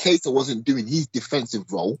 Because Keita wasn't doing his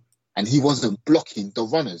defensive role and he wasn't blocking the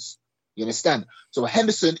runners. You understand? So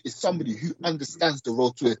Henderson is somebody who understands the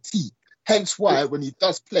role to a T. Hence why when he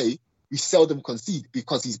does play, we seldom concede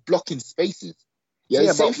because he's blocking spaces.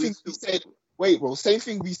 Yeah, same thing we said. Wait, bro. Same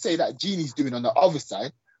thing we say that Genie's doing on the other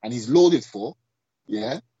side, and he's lauded for.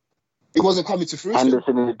 Yeah, it wasn't coming to fruition.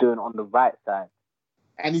 Henderson is doing on the right side,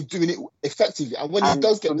 and he's doing it effectively. And when he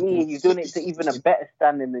does get the ball, he's doing it to even a better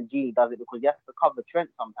standing than Genie does it because he has to cover Trent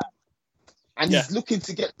sometimes. And he's looking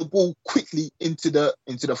to get the ball quickly into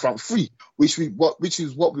the front three, which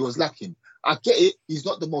is what we was lacking. I get it. He's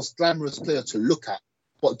not the most glamorous player to look at,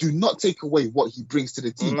 but do not take away what he brings to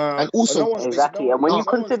the team. No, and also, exactly. And when you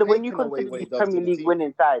consider these Premier League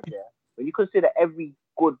winning sides, when you consider every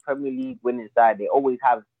good Premier League winning side, they always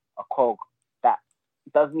have a cog that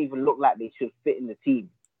doesn't even look like they should fit in the team.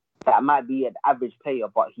 That might be an average player,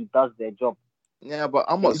 but he does their job. Yeah, but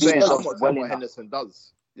I'm not saying what Henderson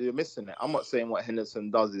does. You're missing it. I'm not saying what Henderson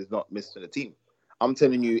does is not missing the team. I'm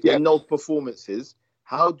telling you, in those performances,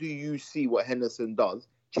 how do you see what Henderson does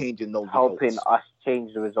changing those helping results? us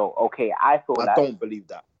change the result? Okay, I don't believe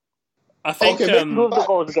that. I think two of the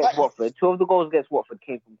goals against Watford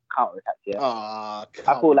came from counter-attack. Yeah, I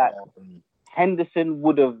feel like Henderson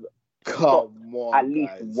would have stopped at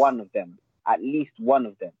least one of them. I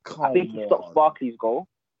think he stopped Barkley's goal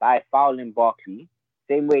by fouling Barkley.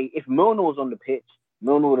 Same way, if Milner was on the pitch,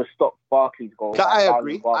 Milner would have stopped Barkley's goal. That I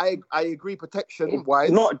agree. I agree. Protection-wise,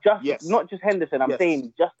 not just Henderson. I'm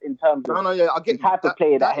saying just in terms of I get the type of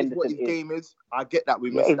player that Henderson what his game is. I get that we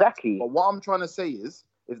missed exactly. That. But what I'm trying to say is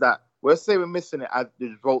that we're saying we're missing it as the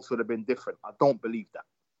results would have been different. I don't believe that.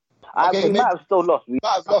 We might have still lost. We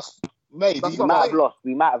might have lost. Maybe we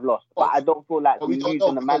might have lost. But I don't feel like we lose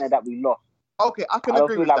in the manner that we lost. Okay, I can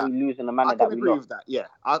agree with that. I don't feel like we lose in the manner that we lost. I can agree with that. Yeah,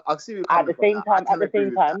 I see. At the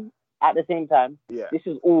same time, this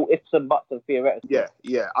is all ifs and buts and theoretical.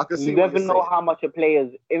 Yeah, I can see. You never know how much a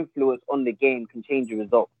player's influence on the game can change the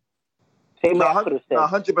result. Same way I could have said,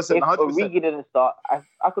 100%. If Origi didn't start,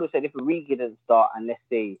 I could have said if Origi didn't start and let's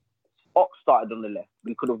say Ox started on the left,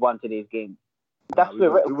 we could have won today's game. That's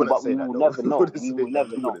theoretical, but we will never know. We will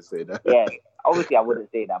never know. Yeah, obviously I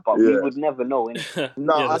wouldn't say that, but we would never know.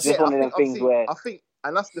 No, it's just one of them things where I think,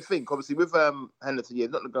 and that's the thing. Obviously, with Henderson,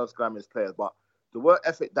 not the most glamorous player, but the work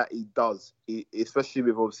ethic that he does, especially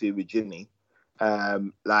with Ginny,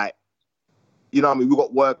 like, you know what I mean? We've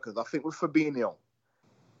got workers. I think with Fabinho,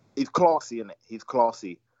 he's classy, innit? He's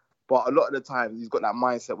classy. But a lot of the time, he's got that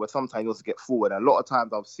mindset where sometimes he wants to get forward. And a lot of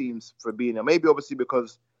times I've seen Fabinho, maybe obviously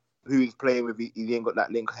because who he's playing with, he ain't got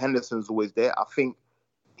that link. Henderson's always there. I think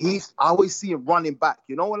I always see him running back.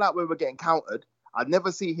 You know, like when we're getting countered, I'd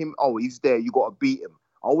never see him, he's there, you got to beat him.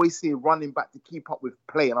 I always see him running back to keep up with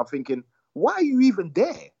play. And I'm thinking, why are you even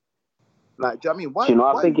there? Like, do you know what I mean?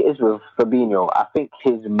 Why, I think it is with Fabinho. I think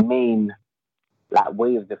his main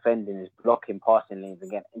way of defending is blocking passing lanes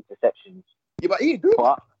and getting interceptions. Yeah, but he do.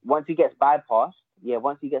 But once he gets bypassed,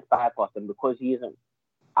 and because he isn't,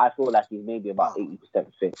 I feel like he's maybe about 80%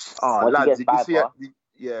 fit. Once he gets bypassed,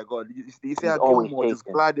 God, you see how Gilmore just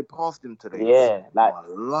glided past him today? Yeah, my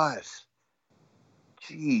life.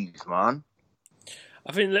 Jeez, man.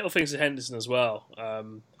 I think little things to Henderson as well.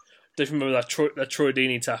 Don't you remember that Troy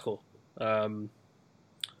Deeney tackle from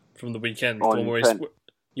the weekend? The one where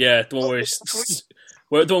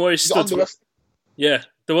he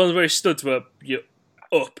stood to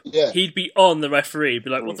up. Yeah. He'd be on the referee. He'd be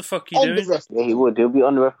like, "What the fuck are you doing?" Yeah, he would. He'll be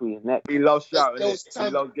on the referee's neck. He loves shouting. He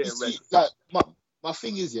loves getting red. My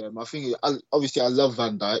thing is, obviously, I love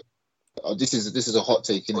Van Dijk. This is a hot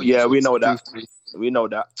take. Yeah, we know that. We know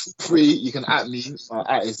that. Free, you can at me. My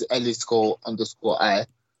at is Ellis_I.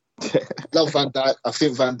 Love Van Dijk. I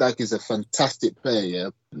think Van Dijk is a fantastic player, yeah.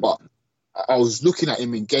 But I was looking at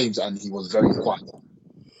him in games and he was very quiet.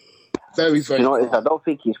 Very, very quiet. I don't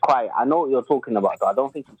think he's quiet. I know what you're talking about, though. I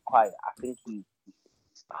don't think he's quiet. I think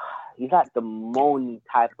he's like the moany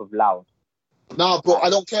type of loud. Nah, bro, I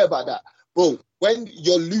don't care about that. Bro, when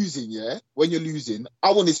you're losing,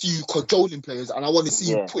 I want to see you cajoling players and I want to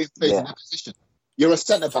see you putting players in that position. You're a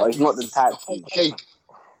centre-back. He's not the type.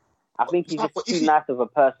 I think he's just too nice of a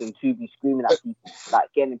person to be screaming at people,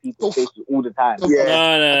 like getting in people's faces all the time. No.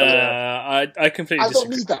 I completely disagree. I don't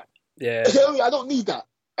need that. Yeah. I don't need that.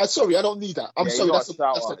 Sorry, I don't need that. I'm sorry.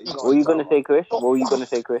 What are you going to say,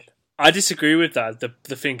 Chris? I disagree with that.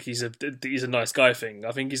 The think he's a nice guy thing.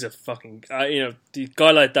 I think he's a fucking the guy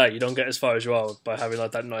like that. You don't get as far as you are by having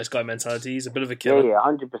like that nice guy mentality. He's a bit of a killer. Yeah,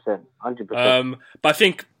 100%. But I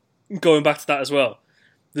think going back to that as well,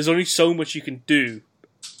 there's only so much you can do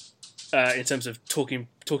in terms of talking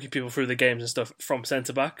people through the games and stuff from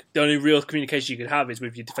centre back. The only real communication you can have is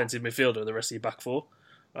with your defensive midfielder, the rest of your back four.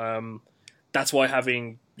 that's why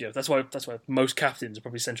that's why most captains are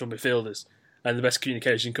probably central midfielders, and the best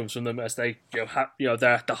communication comes from them as they they're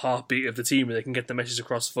at the heartbeat of the team and they can get the message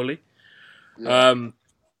across fully. Yeah.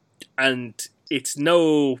 And it's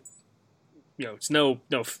not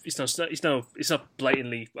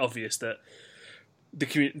blatantly obvious that the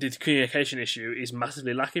communication issue is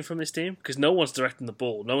massively lacking from this team, because no one's directing the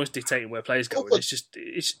ball, no one's dictating where players go.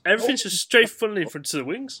 It's everything's just straight funneling in front to the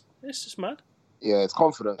wings. It's just mad. Yeah, it's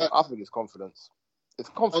confidence. I think it's confidence. It's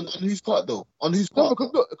confidence. On whose part though? On whose part? No,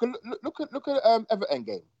 because look at Everton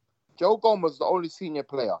game. Joe Gomez was the only senior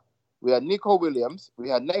player. We had Nico Williams, we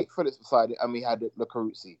had Nate Phillips beside it, and we had Le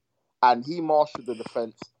Caruzzi. And he marshaled the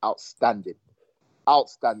defense outstanding.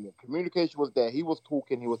 Communication was there. He was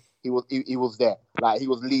talking. He was there. Like, he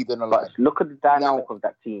was leading a line. Look at the dynamic of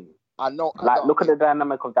that team. I know. Look at the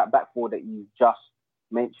dynamic of that back four that you just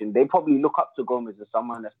mentioned. They probably look up to Gomez as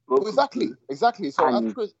someone that's broken. Exactly. So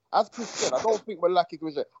as Chris said, I don't think we're lacking.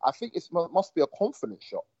 I think it must be a confidence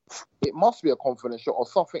shot. It must be a confidence shot, or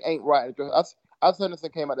something ain't right. As Henderson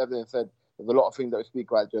came out there and said, there's a lot of things that we speak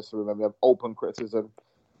about just to remember. We have open criticism.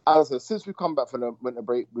 As I said, since we come back from the winter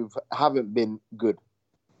break, we haven't been good.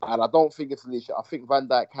 And I don't think it's an issue. I think Van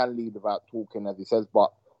Dijk can lead without talking, as he says,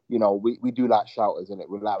 but, we do like shouters, innit?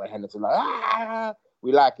 We like when Henderson,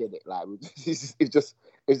 we like it. Like, it's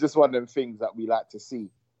just one of them things that we like to see.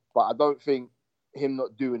 But I don't think him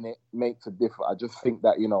not doing it makes a difference. I just think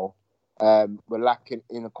that, we're lacking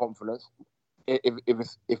in the confidence.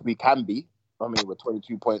 If we can be, I mean, we're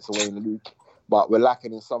 22 points away in the league, but we're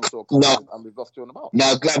lacking in some sort of confidence, and we've lost two on the mouth.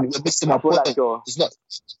 Now, glad we're missing my point. I feel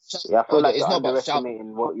like you're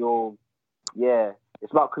underestimating what you're. Yeah,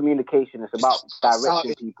 it's about communication. It's about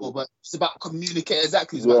directing people. But it's about communicating.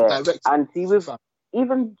 Exactly. It's about directing. And see, with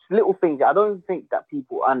even little things, I don't think that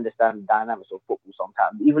people understand the dynamics of football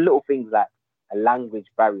sometimes. Even little things like a language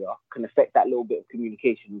barrier can affect that little bit of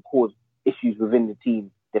communication and cause issues within the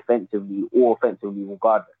team, defensively or offensively,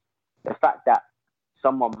 regardless. The fact that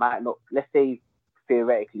someone might not, let's say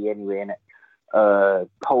theoretically anyway, and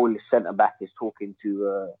Polish centre back is talking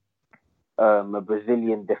to a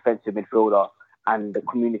Brazilian defensive midfielder, and the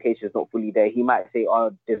communication is not fully there. He might say,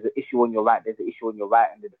 there's an issue on your right, and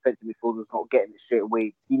the defensive midfielder is not getting it straight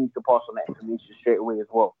away. He needs to pass on that information straight away as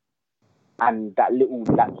well. And that little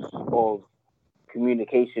lapse of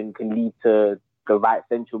communication can lead to the right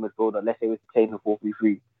central midfielder, let's say we're playing the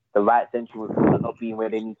 4-3-3, the right central midfielder not being where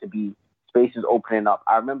they need to be, spaces opening up.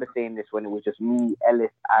 I remember saying this when it was just me, Ellis,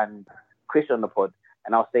 and Chris on the pod,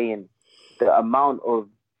 and I was saying the amount of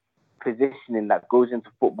positioning that goes into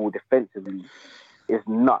football defensively is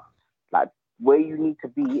nuts. Like, where you need to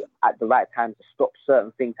be at the right time to stop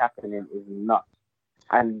certain things happening is nuts.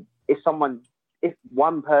 And if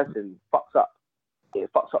one person fucks up,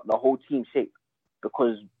 it fucks up the whole team shape,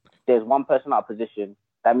 because there's one person out of position.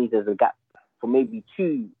 That means there's a gap for maybe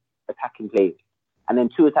two attacking players. And then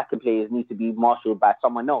two attacking players need to be marshaled by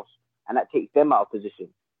someone else. And that takes them out of position.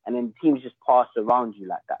 And then teams just pass around you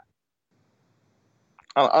like that.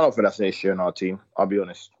 I don't think that's an issue in our team. I'll be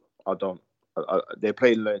honest. I don't. They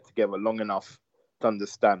played together long enough to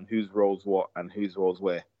understand whose roles what and whose roles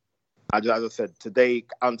where. As I said, today,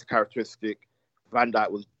 uncharacteristic, Van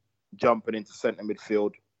Dijk was jumping into centre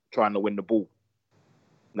midfield, trying to win the ball.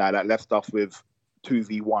 Now, that left us with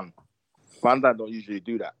 2v1. Van Dijk don't usually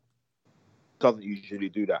do that. Doesn't usually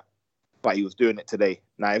do that. But he was doing it today.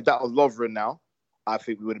 Now, if that was Lovren now, I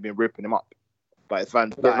think we would have been ripping him up. But it's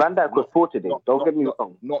Van Dijk. Van Dijk was poor today. Don't get me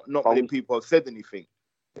wrong. Not many people have said anything.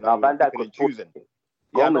 Van Dijk was choosing.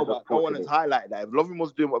 Yeah, no, but no one has highlighted that. If Lovren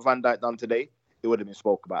was doing what Van Dijk done today, it would have been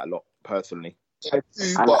spoke about a lot, personally. And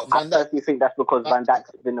I personally think that's because Van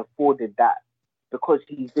Dijk's been afforded that. Because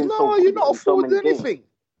he's been so good in so many games.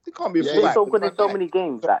 He can't be he's so good in so many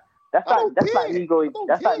games. That's like me going.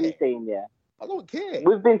 That's like me saying, I don't care.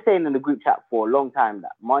 We've been saying in the group chat for a long time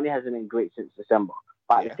that Mane hasn't been great since December.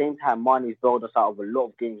 But at the same time, Mane's bailed us out of a lot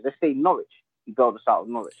of games. Let's say Norwich. He bailed us out of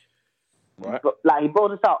Norwich. Right. But, he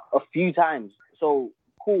bailed us out a few times. So,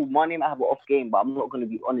 cool, Mane might have an off game, but I'm not going to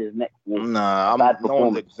be on his neck. Nah, no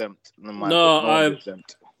one's exempt.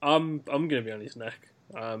 I'm going to be on his neck.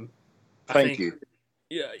 Thank you.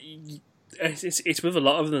 Yeah, it's with a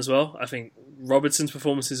lot of them as well. I think Robertson's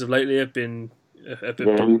performances of lately have been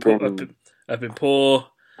poor.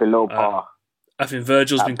 Below par. I think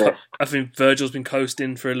Virgil's been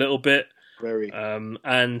coasting for a little bit. Very.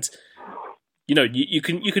 And you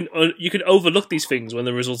can overlook these things when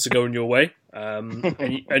the results are going your way.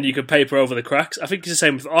 And you can paper over the cracks. I think it's the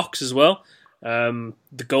same with Ox as well.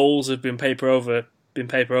 The goals have been paper over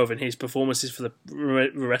in his performances for the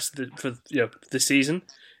rest of the season.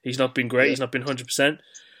 He's not been great. He's not been 100%.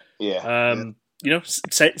 You know,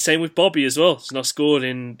 same with Bobby as well. He's not scored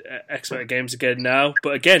in X amount of games again now,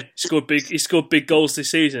 but again, he scored big goals this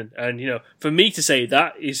season. And you know, for me to say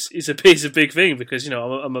that is a big thing because you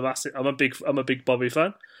know I'm a big Bobby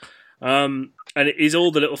fan. And it is all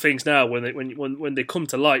the little things now when they come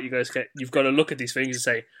to light. You've got to look at these things and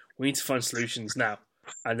say we need to find solutions now,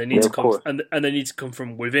 and they need to come and they need to come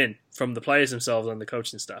from within, from the players themselves and the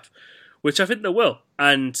coaching staff, which I think they will.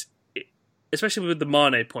 And especially with the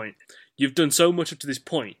Mane point. You've done so much up to this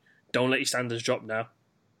point. Don't let your standards drop now.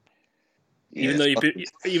 Yeah, even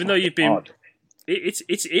though you've been, it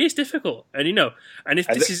is difficult, and you know, and if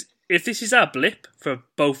this is our blip for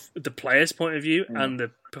both the players' point of view and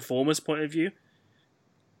the performers' point of view,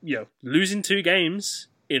 you know, losing 2 games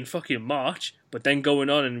in fucking March, but then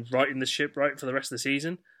going on and righting the ship right for the rest of the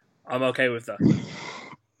season, I'm okay with that.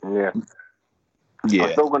 Yeah.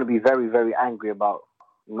 I'm still going to be very, very angry about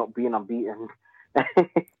not being unbeaten.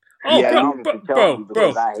 Bro!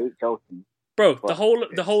 I hate Chelsea. Bro, the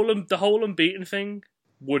whole unbeaten thing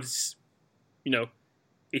was, you know,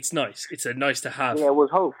 it's nice. It's a nice to have. Yeah, it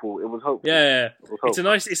was hopeful. Yeah. It's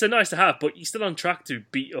a nice to have, but you're still on track to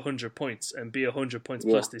beat 100 points and be 100 points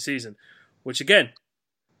plus this season. Which again,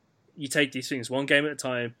 you take these things one game at a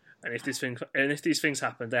time, and if these things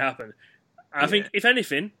happen, they happen. I think if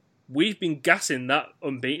anything, we've been gassing that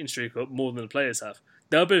unbeaten streak up more than the players have.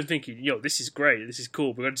 They've been thinking, yo, this is great, this is cool,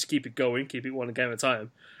 we're going to just keep it going, keep it one game at a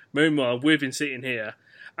time. Meanwhile, we've been sitting here,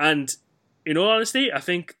 and in all honesty, I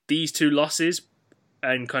think these 2 losses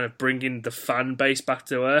and kind of bringing the fan base back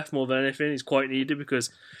to earth more than anything is quite needed because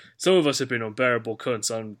some of us have been unbearable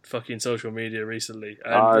cunts on fucking social media recently.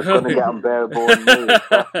 And it's going to get unbearable in me.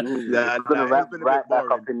 It's going to wrap right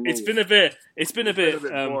back up in me. It's been a bit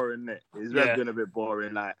boring, isn't it? It's been a bit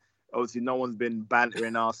boring, like... Obviously, no one's been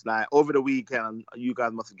bantering us. Like over the weekend, you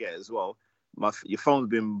guys must get it as well. Your phone's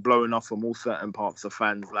been blowing off from all certain parts of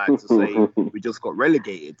fans, like to say we just got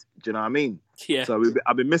relegated. Do you know what I mean? Yeah. So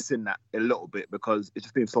I've been missing that a little bit because it's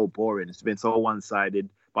just been so boring. It's been so one-sided.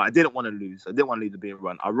 But I didn't want to lose. I didn't want to leave the being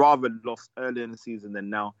run. I rather lost earlier in the season than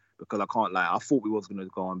now because I can't lie. I thought we was going to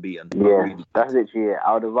go unbeaten. Yeah, that's literally it.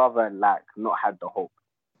 I would have rather not had the hope.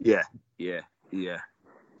 Yeah.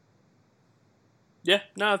 Yeah,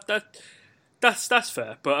 no, that's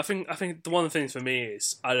fair. But I think the one of the things for me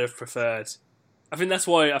is I'd have preferred. I think that's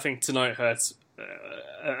why I think tonight hurts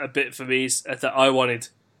a bit for me. Is that I wanted,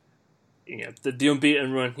 you know, the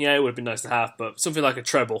unbeaten run. Yeah, it would have been nice to have, but something like a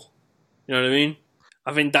treble. You know what I mean?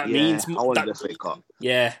 I think that means I wanted the FA Cup.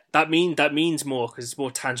 Yeah, that means more because it's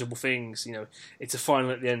more tangible things. You know, it's a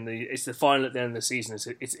final at the end. It's the final at the end of the season.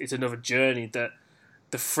 It's another journey that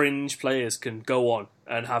the fringe players can go on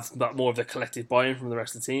and have that more of the collective buy-in from the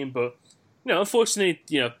rest of the team. But, you know, unfortunately,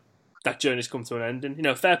 you know, that journey's come to an end. And, you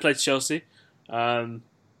know, fair play to Chelsea. You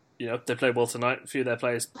know, they played well tonight. A few of their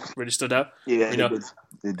players really stood out. Yeah, you know,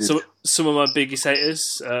 they did. Some of my biggest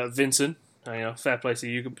haters, Vincent, you know, fair play to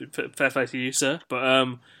you, sir.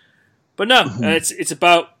 But no, it's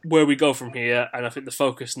about where we go from here. And I think the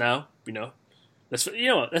focus now, you know, let's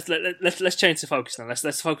change the focus now.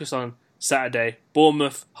 Let's focus on Saturday,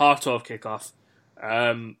 Bournemouth, 12:30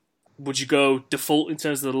 kickoff. Would you go default in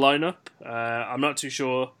terms of the lineup? I'm not too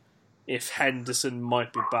sure if Henderson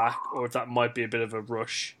might be back or if that might be a bit of a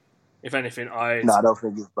rush. If anything, No, I don't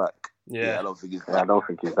think he's back. Yeah, I don't think he's back. I don't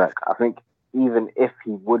think he's back. I think even if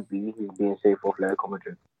he would be, he's being safe off Atletico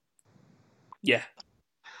Madrid. Yeah.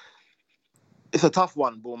 It's a tough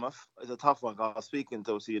one, Bournemouth. It's a tough one. I was speaking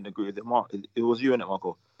to see and agree with it. Mark, it was you in it,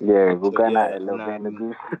 Marco. Yeah, we're going at it a little bit in the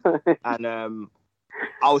group. And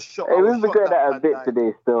I was shocked. It was going at a bit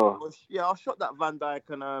today still. I was shocked that Van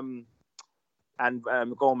Dijk and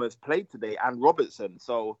Gomez played today and Robertson.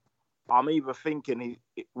 So I'm either thinking,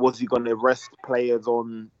 was he going to rest players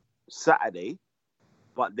on Saturday?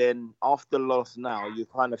 But then after the loss now, you're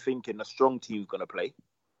kind of thinking a strong team's going to play.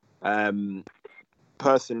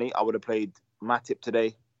 Personally, I would have played Matip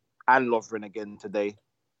today and Lovren again today.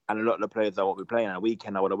 And a lot of the players that will be playing on the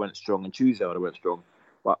weekend, I would have went strong. And Tuesday, I would have went strong.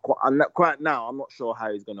 But quite now, I'm not sure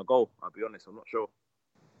how he's going to go. I'll be honest, I'm not sure.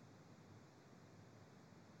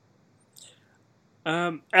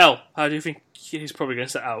 El, how do you think he's probably going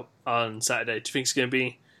to set out on Saturday? Do you think it's going to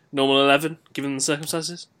be normal 11, given the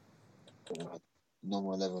circumstances?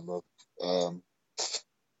 Normal 11, bro.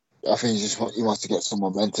 I think he wants to get some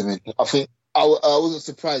momentum in. I think I wasn't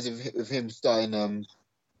surprised with him starting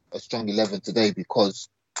a strong 11 today because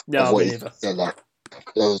of what he said. Like,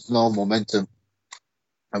 there was no momentum,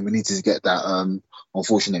 and we need to get that.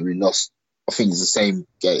 Unfortunately, we lost. I think it's the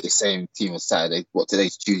same team as Saturday.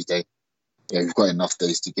 Today's Tuesday. Yeah, we've got enough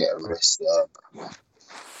days to get a rest.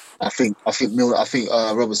 I think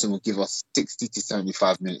Robertson will give us 60 to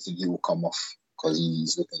 75 minutes and he will come off because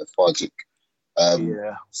he's looking lethargic.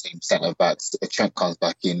 Same centre backs. Trent comes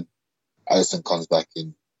back in. Alisson comes back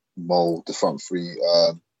in. Mo, the front three.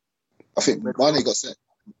 I think Mane got set.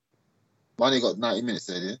 Mane got 90 minutes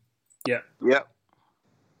there, didn't Yeah.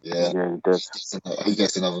 Yeah, he does. he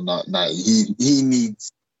gets another 90. He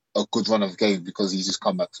needs a good run of game because he's just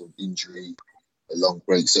come back from injury, a long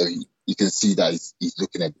break, so you can see that he's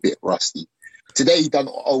looking a bit rusty. Today he done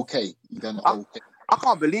okay. I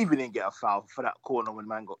can't believe he didn't get a foul for that corner when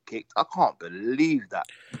man got kicked. I can't believe that.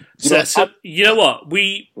 So you know what?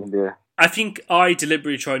 I think I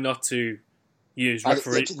deliberately try not to use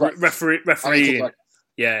referee.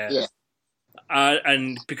 Yeah.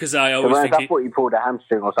 And because I always think I thought he pulled a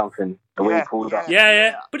hamstring or something. The way he pulled up.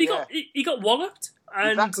 Yeah. But he got walloped.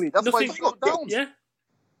 And exactly. That's why he got down. Yeah,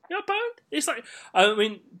 bound. It's like, I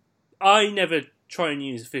mean, I never try and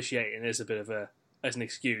use officiating as an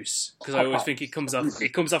excuse because I always think it comes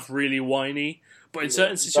off really whiny. But in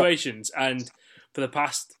certain situations, and for the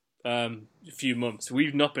past few months,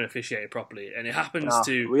 we've not been officiated properly, and it happens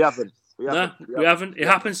we haven't. It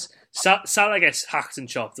happens. Salah gets hacked and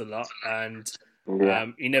chopped a lot, and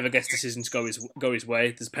he never gets decisions go his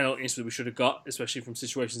way. There's penalties that we should have got, especially from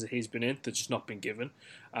situations that he's been in that's just not been given.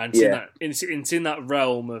 And it's in that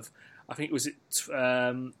realm of, I think it was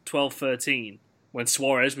 12-13 when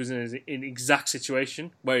Suarez was in an exact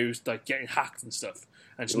situation where he was like getting hacked and stuff,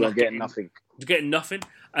 and just not getting nothing.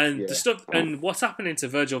 And the stuff and what's happening to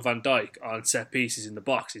Virgil van Dijk on set pieces in the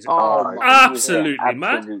box is absolutely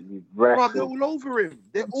mad. Bro, they're all over him.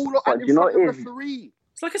 They're all over the referee.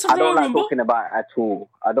 It's like it's a I don't Royal like talking about it at all.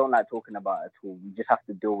 We just have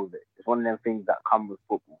to deal with it. It's one of them things that come with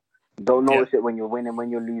football. You don't notice it when you're winning. When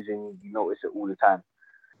you're losing, you notice it all the time.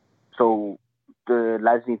 So the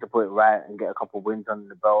lads need to put it right and get a couple of wins under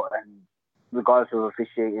the belt. And regardless of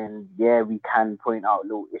officiating, we can point out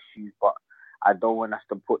little issues, but I don't want us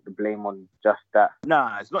to put the blame on just that.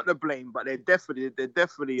 Nah, it's not the blame, but they're definitely.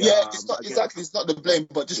 It's not exactly. It's not the blame,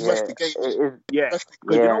 but just ref the game.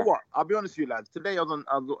 You know what? I'll be honest with you, lads. Today I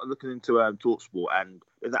was looking into TalkSport, and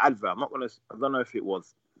there's an advert. I don't know if it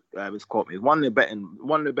was. It's caught me. One of the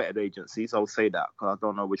betting agencies. I'll say that because I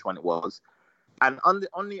don't know which one it was. And on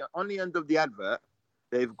the end of the advert,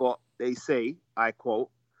 they say, I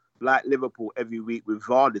quote, like Liverpool every week with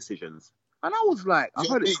VAR decisions, and I was like, I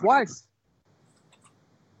heard it twice.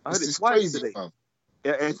 Today.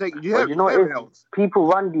 Yeah, it's like, people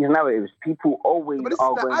run these narratives. People always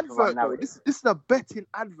are going to run narratives. This is a betting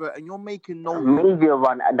advert, and you're making no media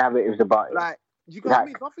run narratives about it. Like, you know what I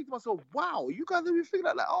mean? I think to myself, wow, you guys are thinking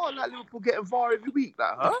like Liverpool getting VAR every week,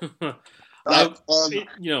 like, huh?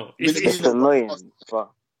 It's annoying.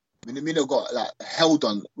 Minamino got like held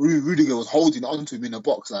on. Rudiger was holding onto him in the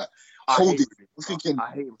box, like holding.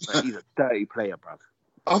 I hate him. He's a dirty player, bruv.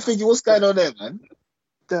 I'm thinking, what's going on there, man?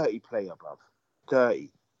 Dirty player, bruv.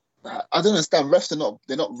 Dirty. I don't understand. Refs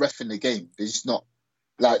they're not reffing the game. They're just not,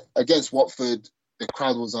 like, against Watford, the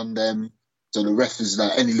crowd was on them. So the ref is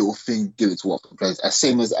like, any little thing, give it to Watford players. As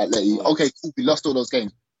same as Atleti. Okay, cool, we lost all those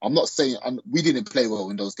games. I'm not saying we didn't play well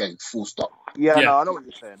in those games. Full stop. No, I know what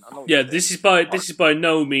you're saying. This is by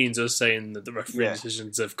no means us saying that the referee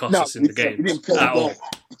decisions have cost us in the game. We didn't play well.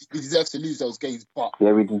 We deserve to lose those games, but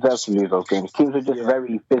we deserve to lose those games. Teams were just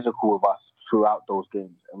very physical with us throughout those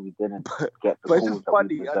games, and we didn't get the calls that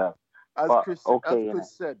we deserved. As Chris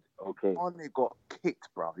said, Mane got kicked,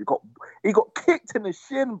 bro. He got kicked in the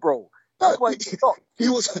shin, bro. That's why he stopped.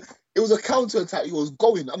 It was a counter attack. He was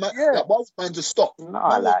going. I'm like, why would man just stop?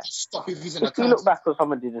 Stop if he's in a counter. If you look back on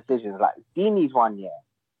some of the decisions, like Deeney's one,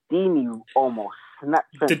 Deeney almost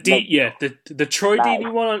snapped Trent's leg. The Troy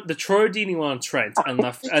Deeney one, the Troy Deeney one on Trent,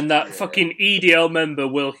 and that fucking EDL member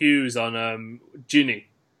Will Hughes on Ginny.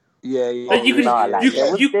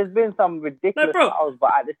 There's been some ridiculous fouls,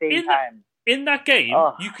 but at the same time, in that game,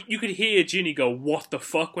 you could hear Ginny go, "What the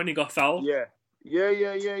fuck?" when he got fouled. Yeah.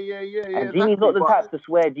 And Genie's not the type to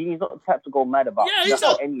swear. Genie's not the type to go mad about. Yeah, he's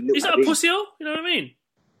not a pussy. You know what I mean?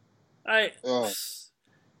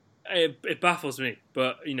 It baffles me,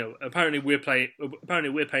 but apparently we're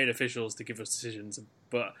paying officials to give us decisions,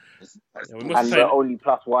 but we must we're only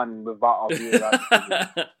 +1 without our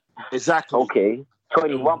VAR. Exactly. Okay,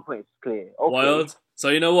 21 points clear. Okay. Wild. So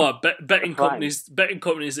you know what? Betting companies that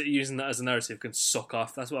are using that as a narrative can suck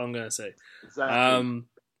off. That's what I'm going to say. Exactly.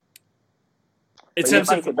 In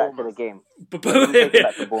terms of it back to the game, but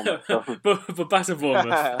back to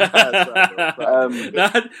Bournemouth.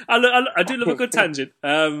 I do love a good tangent.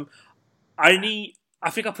 I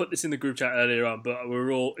think I put this in the group chat earlier on, but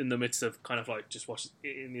we're all in the midst of kind of like just watching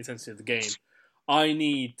in the intensity of the game. I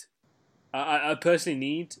need I personally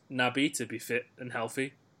need Naby to be fit and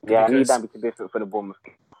healthy. Yeah, I need because- Naby to be fit for the Bournemouth.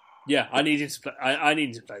 Yeah, I need him to play. I need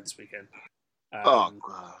him to play this weekend. Oh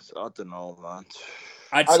God, I don't know, man.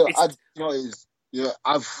 I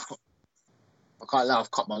can't lie,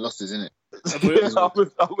 I've cut my losses, innit?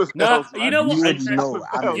 No, you know what? You already know.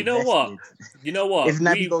 I'm You know what? invested. You know what? If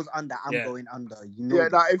Naby We- goes under, I'm yeah. going under. You know. Yeah,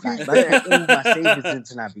 nah, if like, he's I put all my savings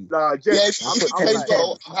into Naby. Nah, Yeah, Jess, if he I'm plays like,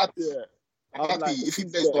 well, I'm happy. yeah. I'm I'm happy. like, If he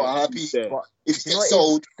he's plays there, well, I'm happy. he's there. But If he you know gets what it is?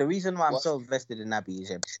 sold, The reason why I'm What? so invested in Naby is,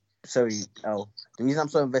 the reason I'm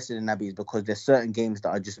so invested in Naby is because there's certain games that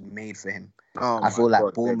are just made for him. Oh I my feel like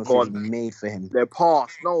God, Bournemouth they're is gone. made for him. They're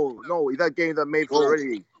past. No, is that game that made for Oh.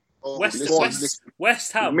 already?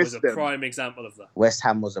 West Ham missed was a them. prime example of that. West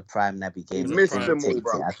Ham was a prime Naby game. He They missed didn't them all, take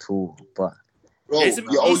bro. it at all. But bro, He's a-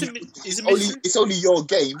 you're he's a- only- he's a it's only- mystery. it's only your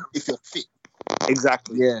game if you're fit.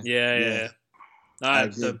 Exactly. yeah, Yeah. I Nah,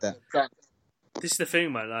 agree with that. this is the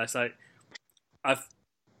thing, man. It's like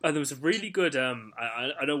and there was a really good. I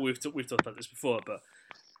know we've talked about this before, but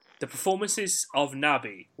the performances of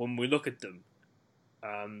Naby when we look at them,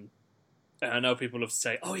 and I know people love to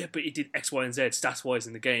say, "Oh yeah, but he did X, Y, and Z stats wise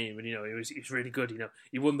in the game, and he was really good.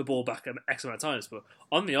 He won the ball back X amount of times, but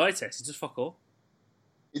on the eye test, he just fuck all.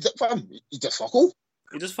 He just fuck all.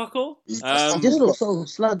 He just fuck all. He's just He just looks so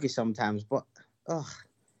sluggish sometimes. But no,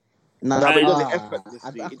 Nah, but he does it I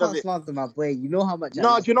effortlessly. He does can't it. slander my boy. You know how much.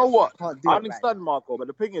 No, do you know what? Can't do I it, understand, Marco, but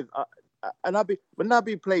the thing is, when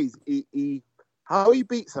Naby plays, he how he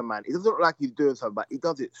beats a man, it doesn't look like he's doing something, but he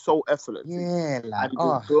does it so effortlessly. Yeah, like And he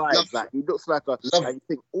just glides, like he looks like Love and you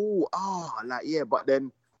think, like yeah, but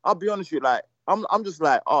then I'll be honest with you, like I'm just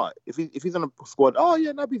like, if he's on a squad,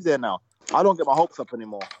 yeah, Naby's there now. I don't get my hopes up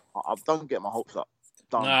anymore. I don't get my hopes up.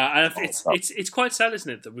 Done. And it's quite sad,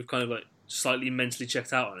 isn't it, that we've kind of like slightly mentally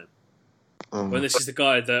checked out on him. When this is the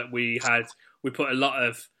guy that we put a lot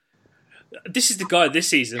of. This is the guy this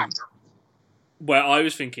season where I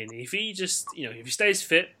was thinking if he just, if he stays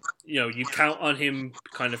fit, you count on him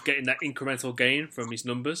kind of getting that incremental gain from his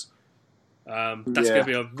numbers. That's going to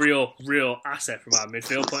be a real asset from our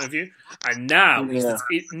midfield point of view. And now,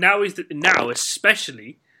 now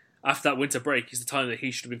especially after that winter break, is the time that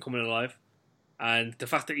he should have been coming alive. And the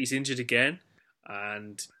fact that he's injured again,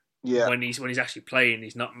 and when he's actually playing,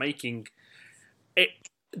 he's not making it.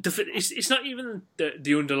 It's not even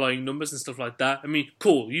the underlying numbers and stuff like that. I mean,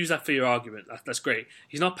 cool, use that for your argument. That's great.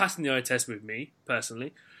 He's not passing the eye test with me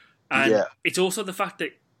personally, and it's also the fact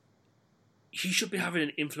that he should be having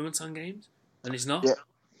an influence on games, and he's not. Yeah,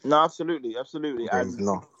 no, absolutely. And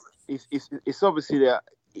no. It's obviously that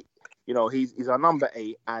he's our number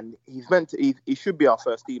 8, and he's meant to. He should be our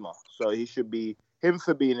first teamer, so he should be him,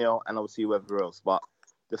 Fabinho, and obviously whoever else. But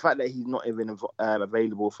the fact that he's not even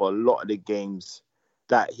available for a lot of the games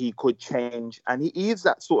that he could change, and he is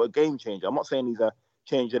that sort of game changer. I'm not saying he's a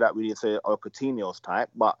changer that we say or Coutinho's type,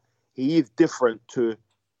 but he is different to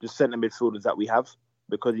the centre midfielders that we have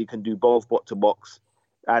because he can do both box to box.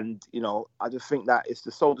 And I just think that it's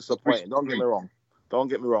just so disappointing. Don't get me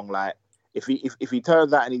wrong. Like if he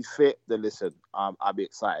turns out and he's fit, then listen, I'll be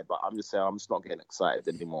excited. But I'm just saying, I'm just not getting excited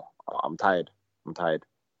anymore. I'm tired.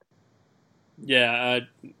 Yeah,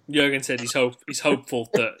 Jurgen said he's hopeful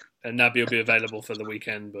that Naby will be available for the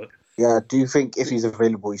weekend. But yeah, do you think if he's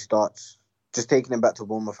available, he starts? Just taking him back to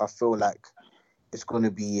Bournemouth, I feel like it's going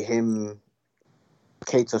to be him,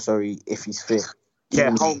 Keita, if he's fit.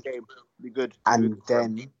 Yeah, home game be good. And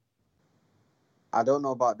then I don't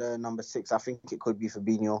know about the number 6. I think it could be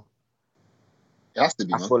Fabinho. It has to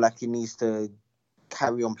be. I feel like he needs to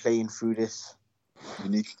carry on playing through this.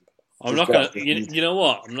 I'm not gonna. You know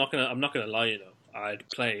what? I'm not gonna lie. I'd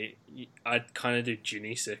kind of do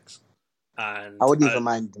Gini 6, and I wouldn't even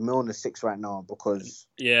mind Milner 6 right now because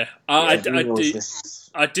I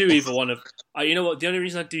do either one of. You know what? The only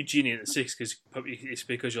reason I do Gini at the 6 is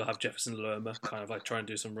because you'll have Jefferson Lerma kind of like try and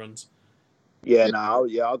do some runs.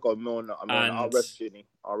 I'll go Milner. I'll rest Gini.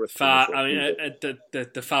 Fab.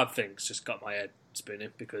 The Fab thing's just got my head spinning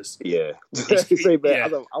because I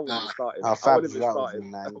wouldn't start him. Fab's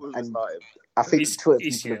rattling, man. And I think Twitter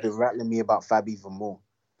people have been rattling me about Fab even more.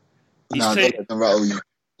 Don't let them rattle you.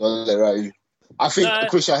 I think,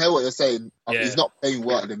 Chris, I hear what you're saying. He's not playing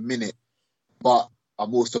well at the minute, but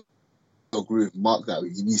I'm also agree with Mark that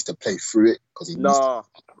he needs to play through it because he needs to.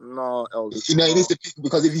 He needs to,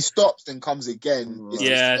 because if he stops and comes again,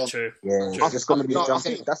 true. Yeah, it's just going to be a jump.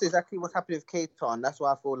 That's exactly what's happening with Keita, and that's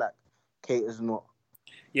why I feel like Keita's not.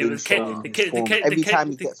 Yeah, but every time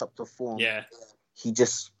he gets up to form, he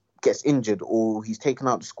just gets injured or he's taken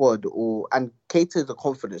out the squad. And Keita is a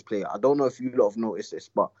confidence player. I don't know if you lot have noticed this,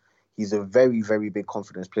 but he's a very, very big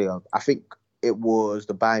confidence player. I think it was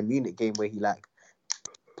the Bayern Munich game where he like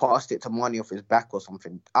passed it to Mane off his back or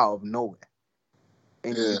something out of nowhere.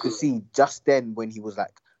 And you could see just then when he was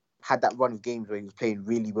like, had that run of games where he was playing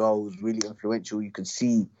really well, was really influential, you could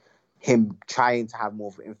see him trying to have more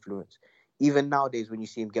of an influence. Even nowadays, when you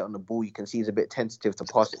see him get on the ball, you can see he's a bit tentative to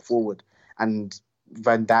pass it forward. And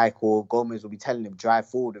Van Dijk or Gomez will be telling him, drive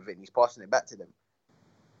forward with it, and he's passing it back to them.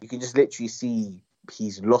 You can just literally see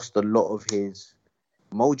he's lost a lot of his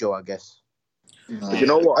mojo, I guess. You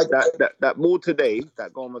know what? That ball today,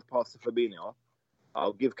 that Gomez pass to Fabinho,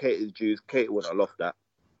 I'll give Keita his dues. Keita wouldn't have lost that.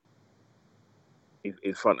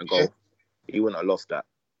 He's front of goal. He wouldn't have lost that.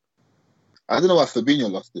 I don't know why Fabinho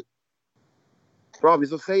lost it. Bro,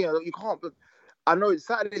 he's just saying, you can't... I know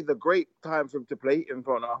Saturday's a great time for him to play in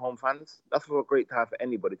front of our home fans. That's a great time for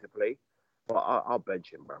anybody to play. But I'll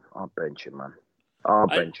bench him, bro. I'll bench him, man. I'll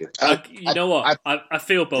bench him. You know what? I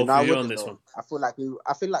feel both of you on this one. I feel like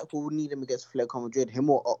we'll need him against Atletico Madrid.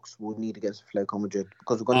 Him or Ox will need against Atletico Madrid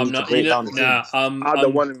because we're going to need to break down the teams. I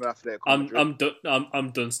don't want him against Atletico Madrid.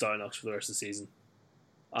 I'm done starting Ox for the rest of the season.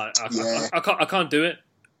 I can't do it.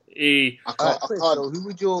 I can't. So who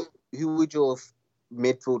would your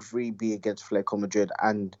midfield three be against Atletico Madrid?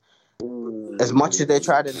 And as much as they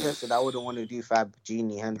tried and tested, I wouldn't want to do Fab,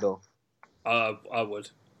 Gini, Hendo. I would.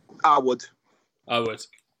 I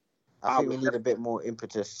think we need a bit more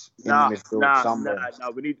impetus in the midfield somewhere.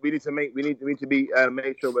 We need to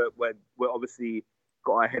make sure we're obviously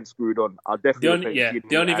got our heads screwed on. I'll definitely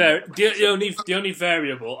the only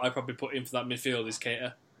variable I probably put in for that midfield is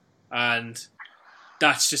Keita, and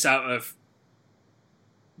that's just out of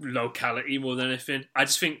locality more than anything. I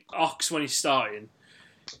just think Ox, when he's starting,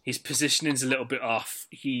 his positioning's a little bit off.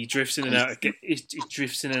 He drifts in and out. He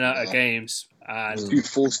drifts in and out of games, and he's too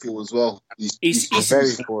forceful as well. He's very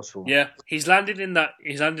forceful. Yeah, he's landed in that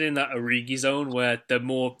Origi zone where they're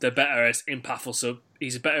better as impactful sub.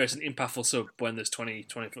 He's better as an impactful sub when there's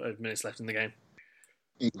 20-25 minutes left in the game.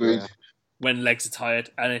 Agreed. When legs are tired,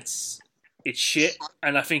 and it's shit.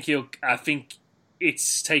 And I think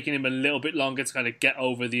it's taking him a little bit longer to kind of get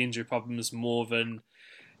over the injury problems more than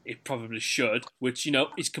it probably should, which,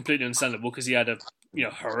 is completely understandable because he had a,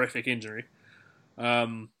 horrific injury. You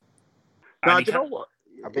know what?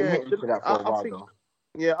 I've been waiting for that for a while, though.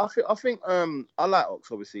 Yeah, I think I like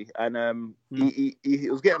Ox, obviously, and he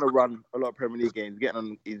was getting a run, a lot of Premier League games, getting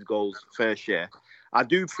on his goals, fair share. I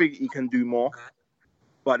do think he can do more,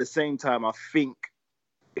 but at the same time, I think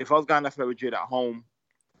if I was going to Atletico Madrid at home,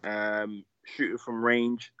 shooting from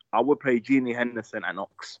range, I would play Gini, Henderson, and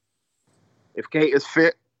Ox. If Keita's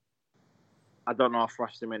fit, I don't know, I'll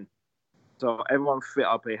thrust him in. So everyone fit,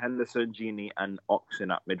 I'll play Henderson, Gini, and Ox in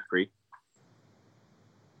that mid three.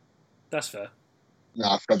 That's fair.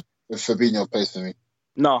 Nah, Fabinho plays for me.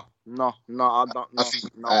 No, I don't. I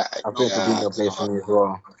think Fabinho plays for me as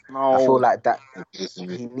well. No. I feel like that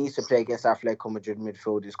he needs to play against Atletico Madrid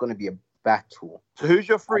midfield. It's going to be a battle. So who's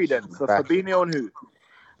your three then? So Fabinho and who?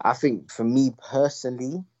 I think for me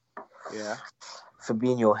personally,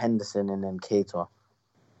 Fabinho, Henderson, and then Keita.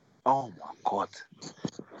 Oh my God.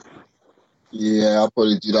 Yeah, I'll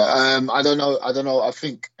probably do that. I don't know. I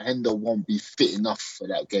think Hendo won't be fit enough for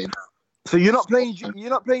that game. So you're not playing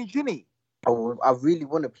Gini? I really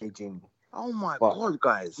want to play Gini. Oh my God,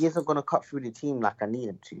 guys! He isn't gonna cut through the team like I need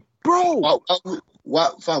him to, bro.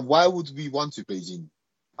 Why would we want to play Gini?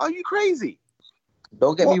 Are you crazy?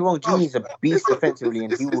 Don't get me wrong, Gini's a beast defensively,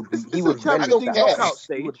 and he would relish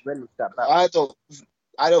that battle.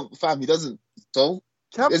 I don't, fam. He doesn't. So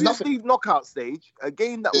Champions League knockout stage, a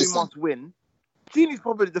game that we must win. Gini's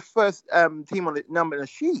probably the first team on the number in the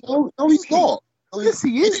sheet. No, he's not. Yes,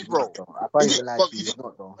 he is, bro. I can't even lie to you, he's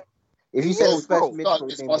not though. If you said first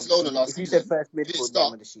midfield game, if you said first midfield game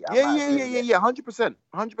on the sheet, yeah, 100%.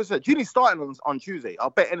 Gini's starting on Tuesday. I'll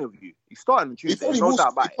bet any of you. He's starting on Tuesday. No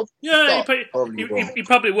doubt about it. Yeah, he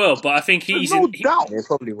probably will, but I think he's no doubt. He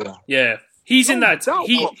probably will. Yeah, he's in that.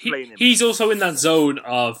 He's also in that zone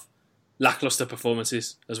of lackluster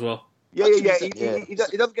performances as well. Yeah. He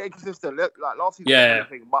doesn't get inconsistent like last season. Yeah.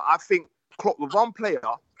 But I think Klopp, with one player,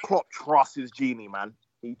 Klopp trusts Gini, man.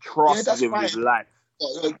 He trusts him with his life.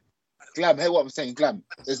 Glam, hear what I'm saying, Glam.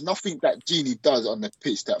 There's nothing that Gini does on the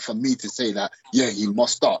pitch that for me to say that, he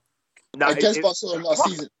must start. Against Barcelona last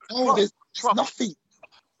season, there's nothing.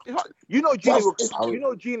 You know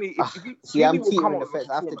Gini. I'm teetering the fence.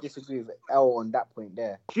 I have to disagree with L on that point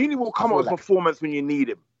there. Gini will come up with performance when you need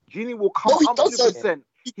him. Gini will come up 100%.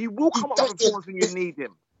 He will come up with performance when you need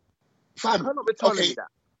him. Fam, that.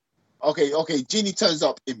 Okay. Gini turns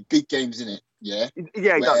up in big games, innit? Yeah?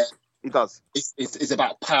 Yeah, he does. He does. It's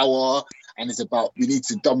about power, and it's about we need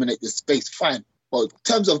to dominate the space. Fine. But in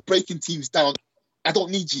terms of breaking teams down, I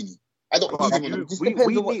don't need Genie. I don't need him. It just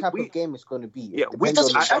depends on what type of game it's going to be. Yeah, It depends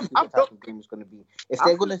on exactly what type of game it's going to be. If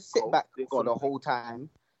they're going to sit back for the whole time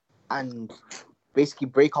and basically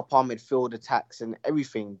break up our midfield attacks and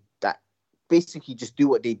everything, that basically just do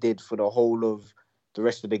what they did for the whole of the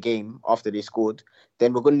rest of the game after they scored,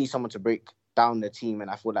 then we're going to need someone to break down the team,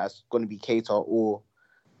 and I feel that's going to be Keita, or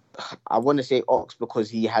I want to say Ox because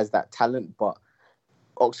he has that talent, but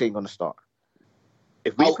Ox ain't going to start.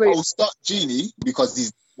 If I'll start Genie because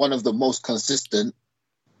he's one of the most consistent.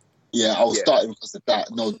 Yeah, I'll start him because of that,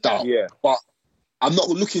 no doubt. Yeah. But I'm not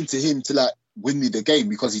looking to him to like win me the game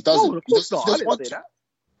because he doesn't. No, of he course just, not. I didn't say that.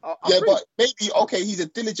 But maybe he's a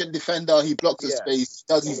diligent defender. He blocks the space.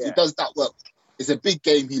 He does that work. It's a big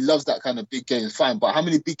game. He loves that kind of big game. Fine, but how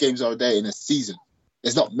many big games are there in a season?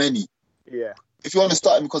 There's not many. Yeah. If you want to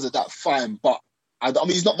start him because of that, fine. But I mean,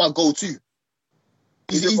 he's not my go-to.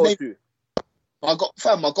 He's your go-to.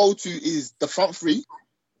 My go-to is the front three.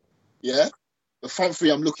 Yeah, the front three.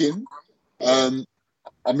 I'm looking. I'm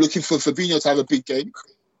looking for Fabinho to have a big game.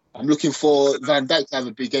 I'm looking for Van Dijk to have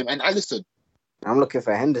a big game, and Alisson. I'm looking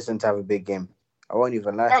for Henderson to have a big game. I won't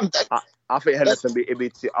even lie. I think Henderson be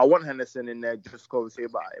too. I want Henderson in there just because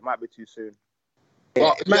it might be too soon.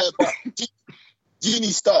 But Genie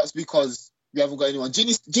starts because we haven't got anyone.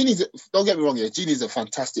 Genie's don't get me wrong here. Genie's a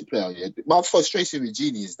fantastic player. Yeah, my frustration with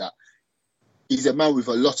Genie is that he's a man with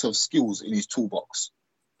a lot of skills in his toolbox,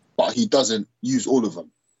 but he doesn't use all of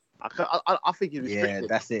them. I think he's restricted. Yeah,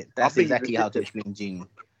 that's it. That's exactly how to explain Genie.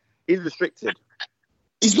 He's restricted.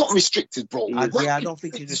 He's not restricted, bro. I don't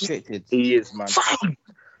think he's restricted. He is, man.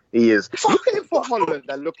 He is. Look at him for Holland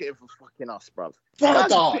and look at him for fucking us, bruv.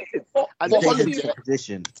 And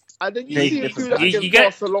then you see him do that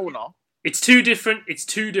against Barcelona. It's two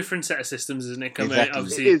different set of systems, isn't it?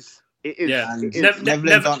 Exactly. It is. Yeah,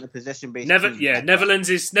 Netherlands aren't a possession-based team. Netherlands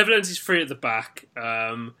is free at the back.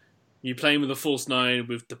 You're playing with a false nine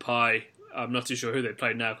with Depay. I'm not too sure who they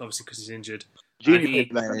play now, obviously, because he's injured. Genie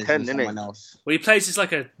plays like a 10, isn't he? Well, he plays as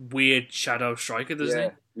like a weird shadow striker,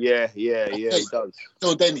 doesn't he? Yeah, he does.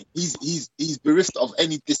 So then he's bereft of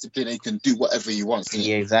any discipline and he can do whatever he wants.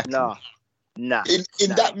 Yeah, exactly. Nah. In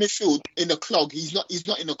that midfield, in a clog, he's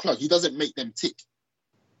not in a clog. He doesn't make them tick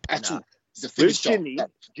at all. He's a finished job.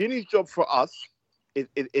 Genie's job for us is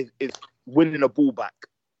winning a ball back.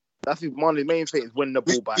 That's one of the main things, winning the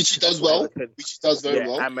ball back. Which he does well. Which he does very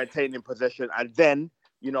well. And maintaining possession. And then,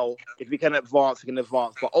 if he can advance, he can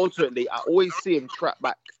advance. But ultimately, I always see him track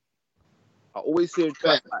back. I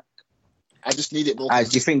just need it more. Do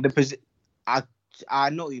you think the position...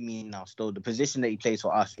 I know what you mean now, still. The position that he plays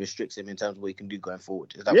for us restricts him in terms of what he can do going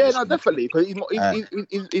forward. Definitely. Because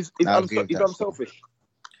he's unselfish.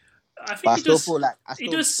 I think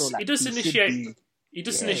he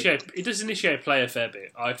does initiate play a fair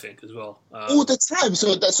bit, I think, as well. All the time.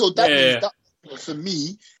 So that means that for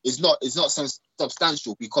me is not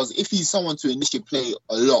substantial, because if he's someone to initiate play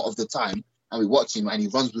a lot of the time and we watch him and he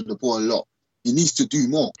runs with the ball a lot, he needs to do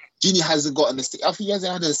more. Genie hasn't got an assist. I think he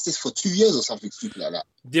hasn't had an assist for 2 years or something stupid like that.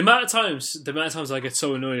 The amount of times I get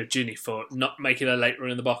so annoyed at Genie for not making a late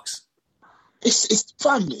run in the box. It's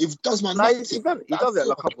fun. It does my he does it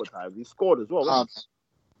a couple of times. He scored as well.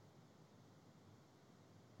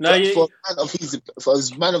 For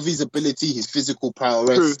his man of his ability, his physical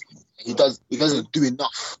prowess, he doesn't do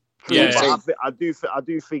enough. Yeah, I do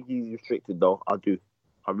think he's restricted though. I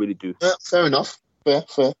really do. Yeah, fair enough. Fair.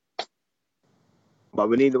 But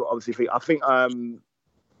we need to obviously think. I think on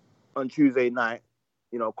Tuesday night,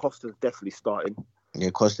 Costa's definitely starting. Yeah,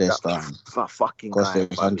 Costa's starting. Fucking Costa's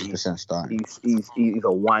guy, 100% starting. He's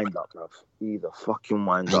a wind-up, bro. He's a fucking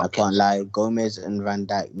wind-up. I can't lie. Gomez and Van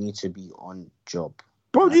Dijk need to be on job.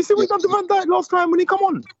 Bro, do you see what done to Van Dijk last time when he come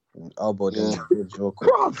on? Elbow them.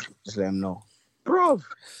 Bruv. Just let him know. Bruv.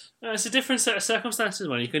 It's a different set of circumstances,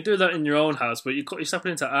 man. You can do that in your own house, but you're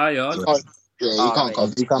stepping into our yard. Yeah, you can't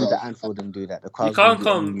come. You come to Anfield and do that. You can't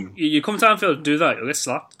come. You come to Anfield and do that. You'll get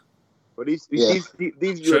slapped. But these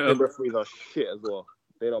European referees are shit as well.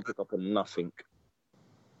 They don't pick up on nothing.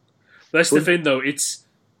 That's the thing, though. It's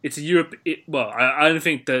a Europe. I don't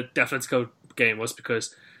think the Atletico game was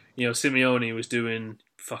because Simeone was doing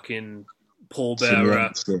fucking Paul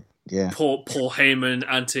Bearer, Paul Heyman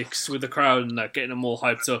antics with the crowd and getting them all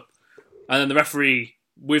hyped up, and then the referee,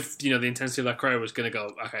 with the intensity of that crowd, was going to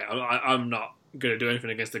go, okay, I'm not going to do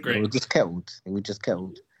anything against the green. It was just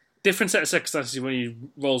killed. Different set of circumstances when he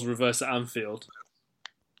rolls reverse at Anfield.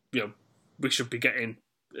 We should be getting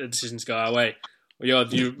decisions go our way. We are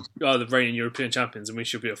the reigning European champions, and we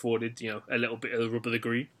should be afforded, a little bit of the rub of the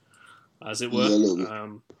green, as it were.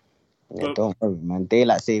 Yeah, don't worry, man.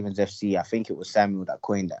 Daylight Savings FC. I think it was Samuel that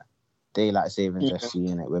coined that. Daylight Savings FC,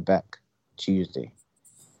 innit? We're back Tuesday.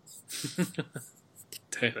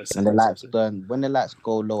 And the lights burn. When the lights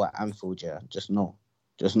go low at Anfield, yeah, just know.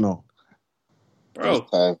 Bro,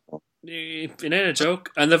 it ain't a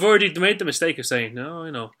joke. And they've already made the mistake of saying, no,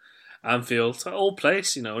 you know, Anfield, it's an old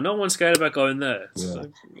place, you know, no one's scared about going there. Yeah.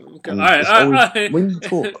 All right. When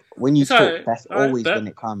you talk, that's always when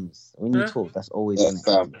it comes. When you talk, that's always when it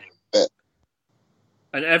comes.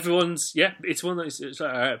 And everyone's, it's one that's, it's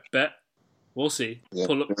like, all right, bet. We'll see. Yeah.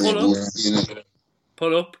 Pull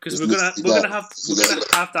up, because we're gonna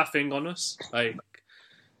have that thing on us. Like,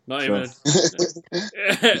 not even.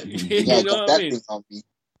 You know what I mean?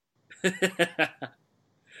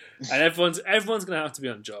 And everyone's gonna have to be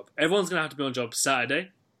on job. Everyone's gonna have to be on job Saturday,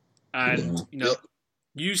 and you know,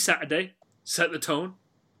 use Saturday, set the tone,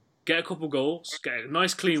 get a couple goals, get a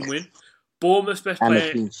nice clean win. Bournemouth's best player. And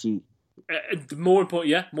a clean sheet. More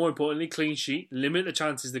importantly, clean sheet. Limit the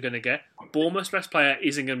chances they're going to get. Bournemouth's best player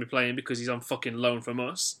isn't going to be playing because he's on fucking loan from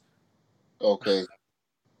us. Okay.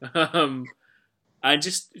 And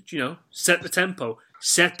just, you know, set the tempo,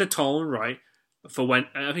 set the tone right for when.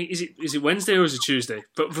 I think is it Wednesday or is it Tuesday?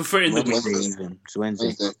 But for in the week, it's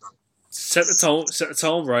Wednesday. Set the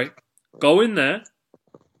tone right. Go in there,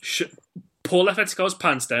 pull Atletico's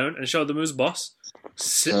pants down, and show them who's boss.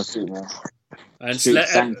 That's it, man. And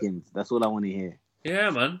that's all I want to hear. Yeah,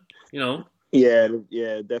 man. You know. Yeah,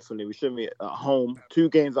 definitely. We shouldn't be at home. 2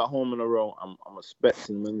 games at home in a row. I'm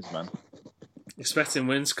expecting wins, man. Expecting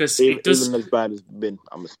wins because it does. Even as bad as it's been,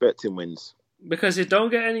 I'm expecting wins because it don't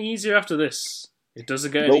get any easier after this. It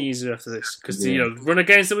doesn't get any easier after this because you know run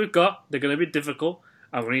games that we've got, they're going to be difficult,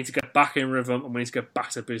 and we need to get back in rhythm and we need to get back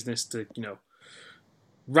to business to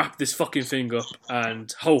wrap this fucking thing up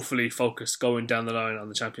and hopefully focus going down the line on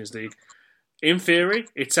the Champions League. In theory,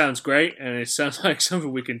 it sounds great and it sounds like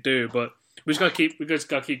something we can do, but we just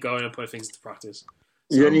gotta keep going and put things into practice.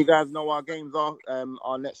 So, you guys know our games are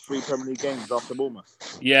our next 3 Premier League games after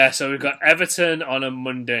Bournemouth? Yeah, so we've got Everton on a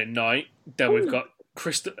Monday night. Then we've got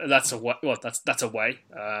that's away.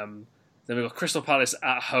 Then we've got Crystal Palace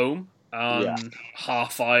at home on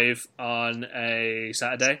 5:30 on a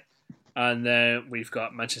Saturday, and then we've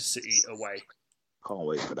got Manchester City away. Can't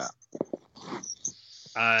wait for that.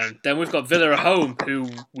 And then we've got Villa at home, who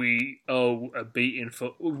we owe a beating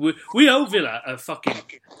for. We owe Villa a fucking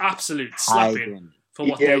absolute slapping for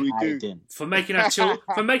what they do for making our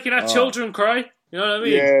children cry. You know what I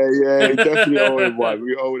mean? Yeah, we definitely owe them one.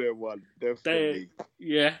 We owe them one, definitely.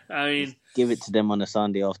 I mean, give it to them on a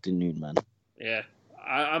Sunday afternoon, man. Yeah,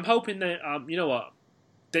 I'm hoping that you know what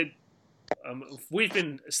we've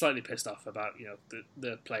been slightly pissed off about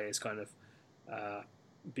the players kind of.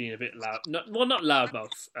 Being a bit loud, not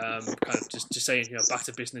loudmouth, kind of just saying back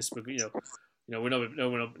to business. But we're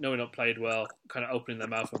not played well, kind of opening their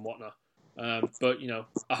mouth and whatnot. But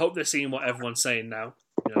I hope they're seeing what everyone's saying now.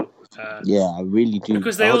 Yeah, I really do.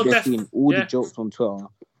 Because I hope they're seeing all the jokes on Twitter.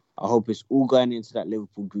 I hope it's all going into that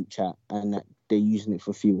Liverpool group chat and that they're using it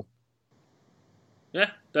for fuel.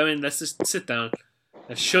 Yeah, I mean, let's just sit down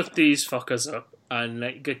and shut these fuckers up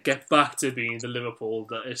and get back to being the Liverpool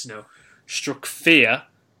that is struck fear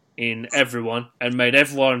in everyone and made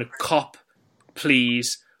everyone cop,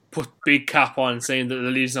 please, put big cap on saying that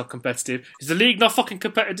the league's not competitive. Is the league not fucking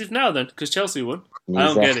competitive now then? Because Chelsea won. Exactly.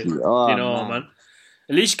 I don't get it. Man.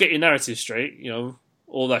 At least get your narrative straight,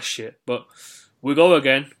 all that shit. But we go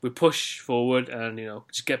again, we push forward and,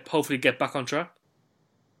 just hopefully get back on track.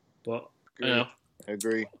 But,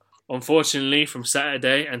 Agree. Unfortunately, from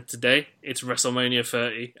Saturday and today, it's WrestleMania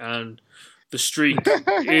 30 and the streak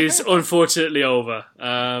is unfortunately over.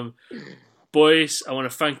 Boys, I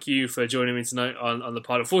want to thank you for joining me tonight on the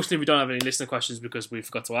pod. Unfortunately, we don't have any listener questions because we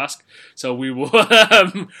forgot to ask. So we will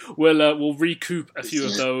we'll recoup a few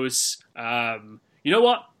of those. You know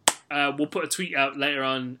what? We'll put a tweet out later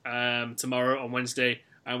on tomorrow on Wednesday,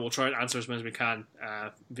 and we'll try and answer as many as we can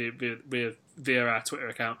via our Twitter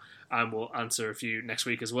account, and we'll answer a few next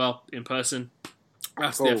week as well in person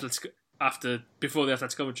before the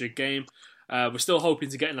Atletico Madrid game. We're still hoping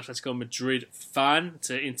to get an Atletico Madrid fan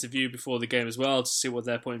to interview before the game as well to see what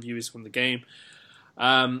their point of view is from the game.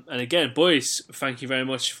 And again, boys, thank you very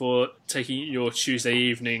much for taking your Tuesday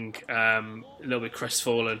evening a little bit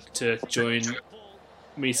crestfallen to join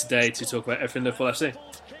me today to talk about everything Liverpool FC.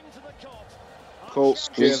 Cool.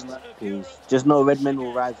 Cheers, man. Just know Redmen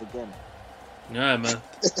will rise again. Yeah, man.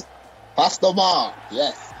 Pastor Mark,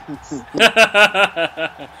 yes.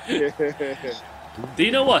 Do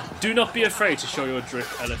you know what? Do not be afraid to show your drip,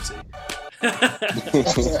 LFC.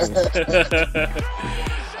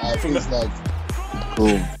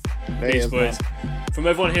 Cool. Peace, boys. From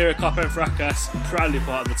everyone here at Copper and Fracas, proudly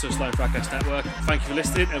part of the Touchline Fracas Network, thank you for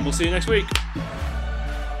listening, and we'll see you next week.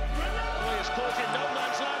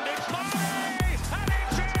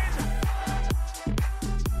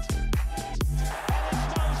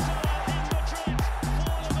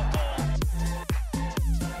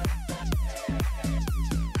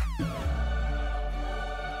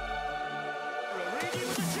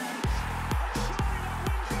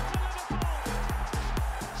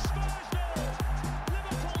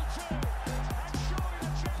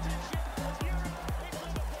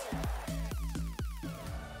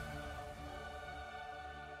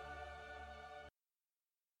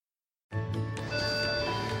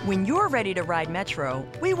 When you're ready to ride Metro,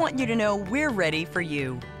 we want you to know we're ready for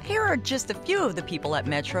you. Here are just a few of the people at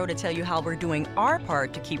Metro to tell you how we're doing our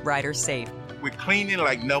part to keep riders safe. We're cleaning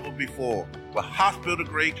like never before with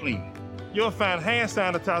hospital-grade cleaning. You'll find hand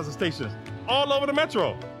sanitizer stations all over the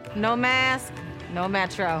Metro. No mask, no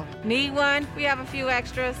Metro. Need one? We have a few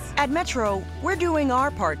extras. At Metro, we're doing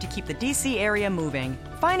our part to keep the D.C. area moving.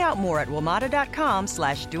 Find out more at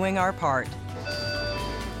WMATA.com/doingourpart.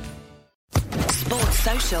 Sports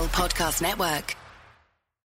Social Podcast Network.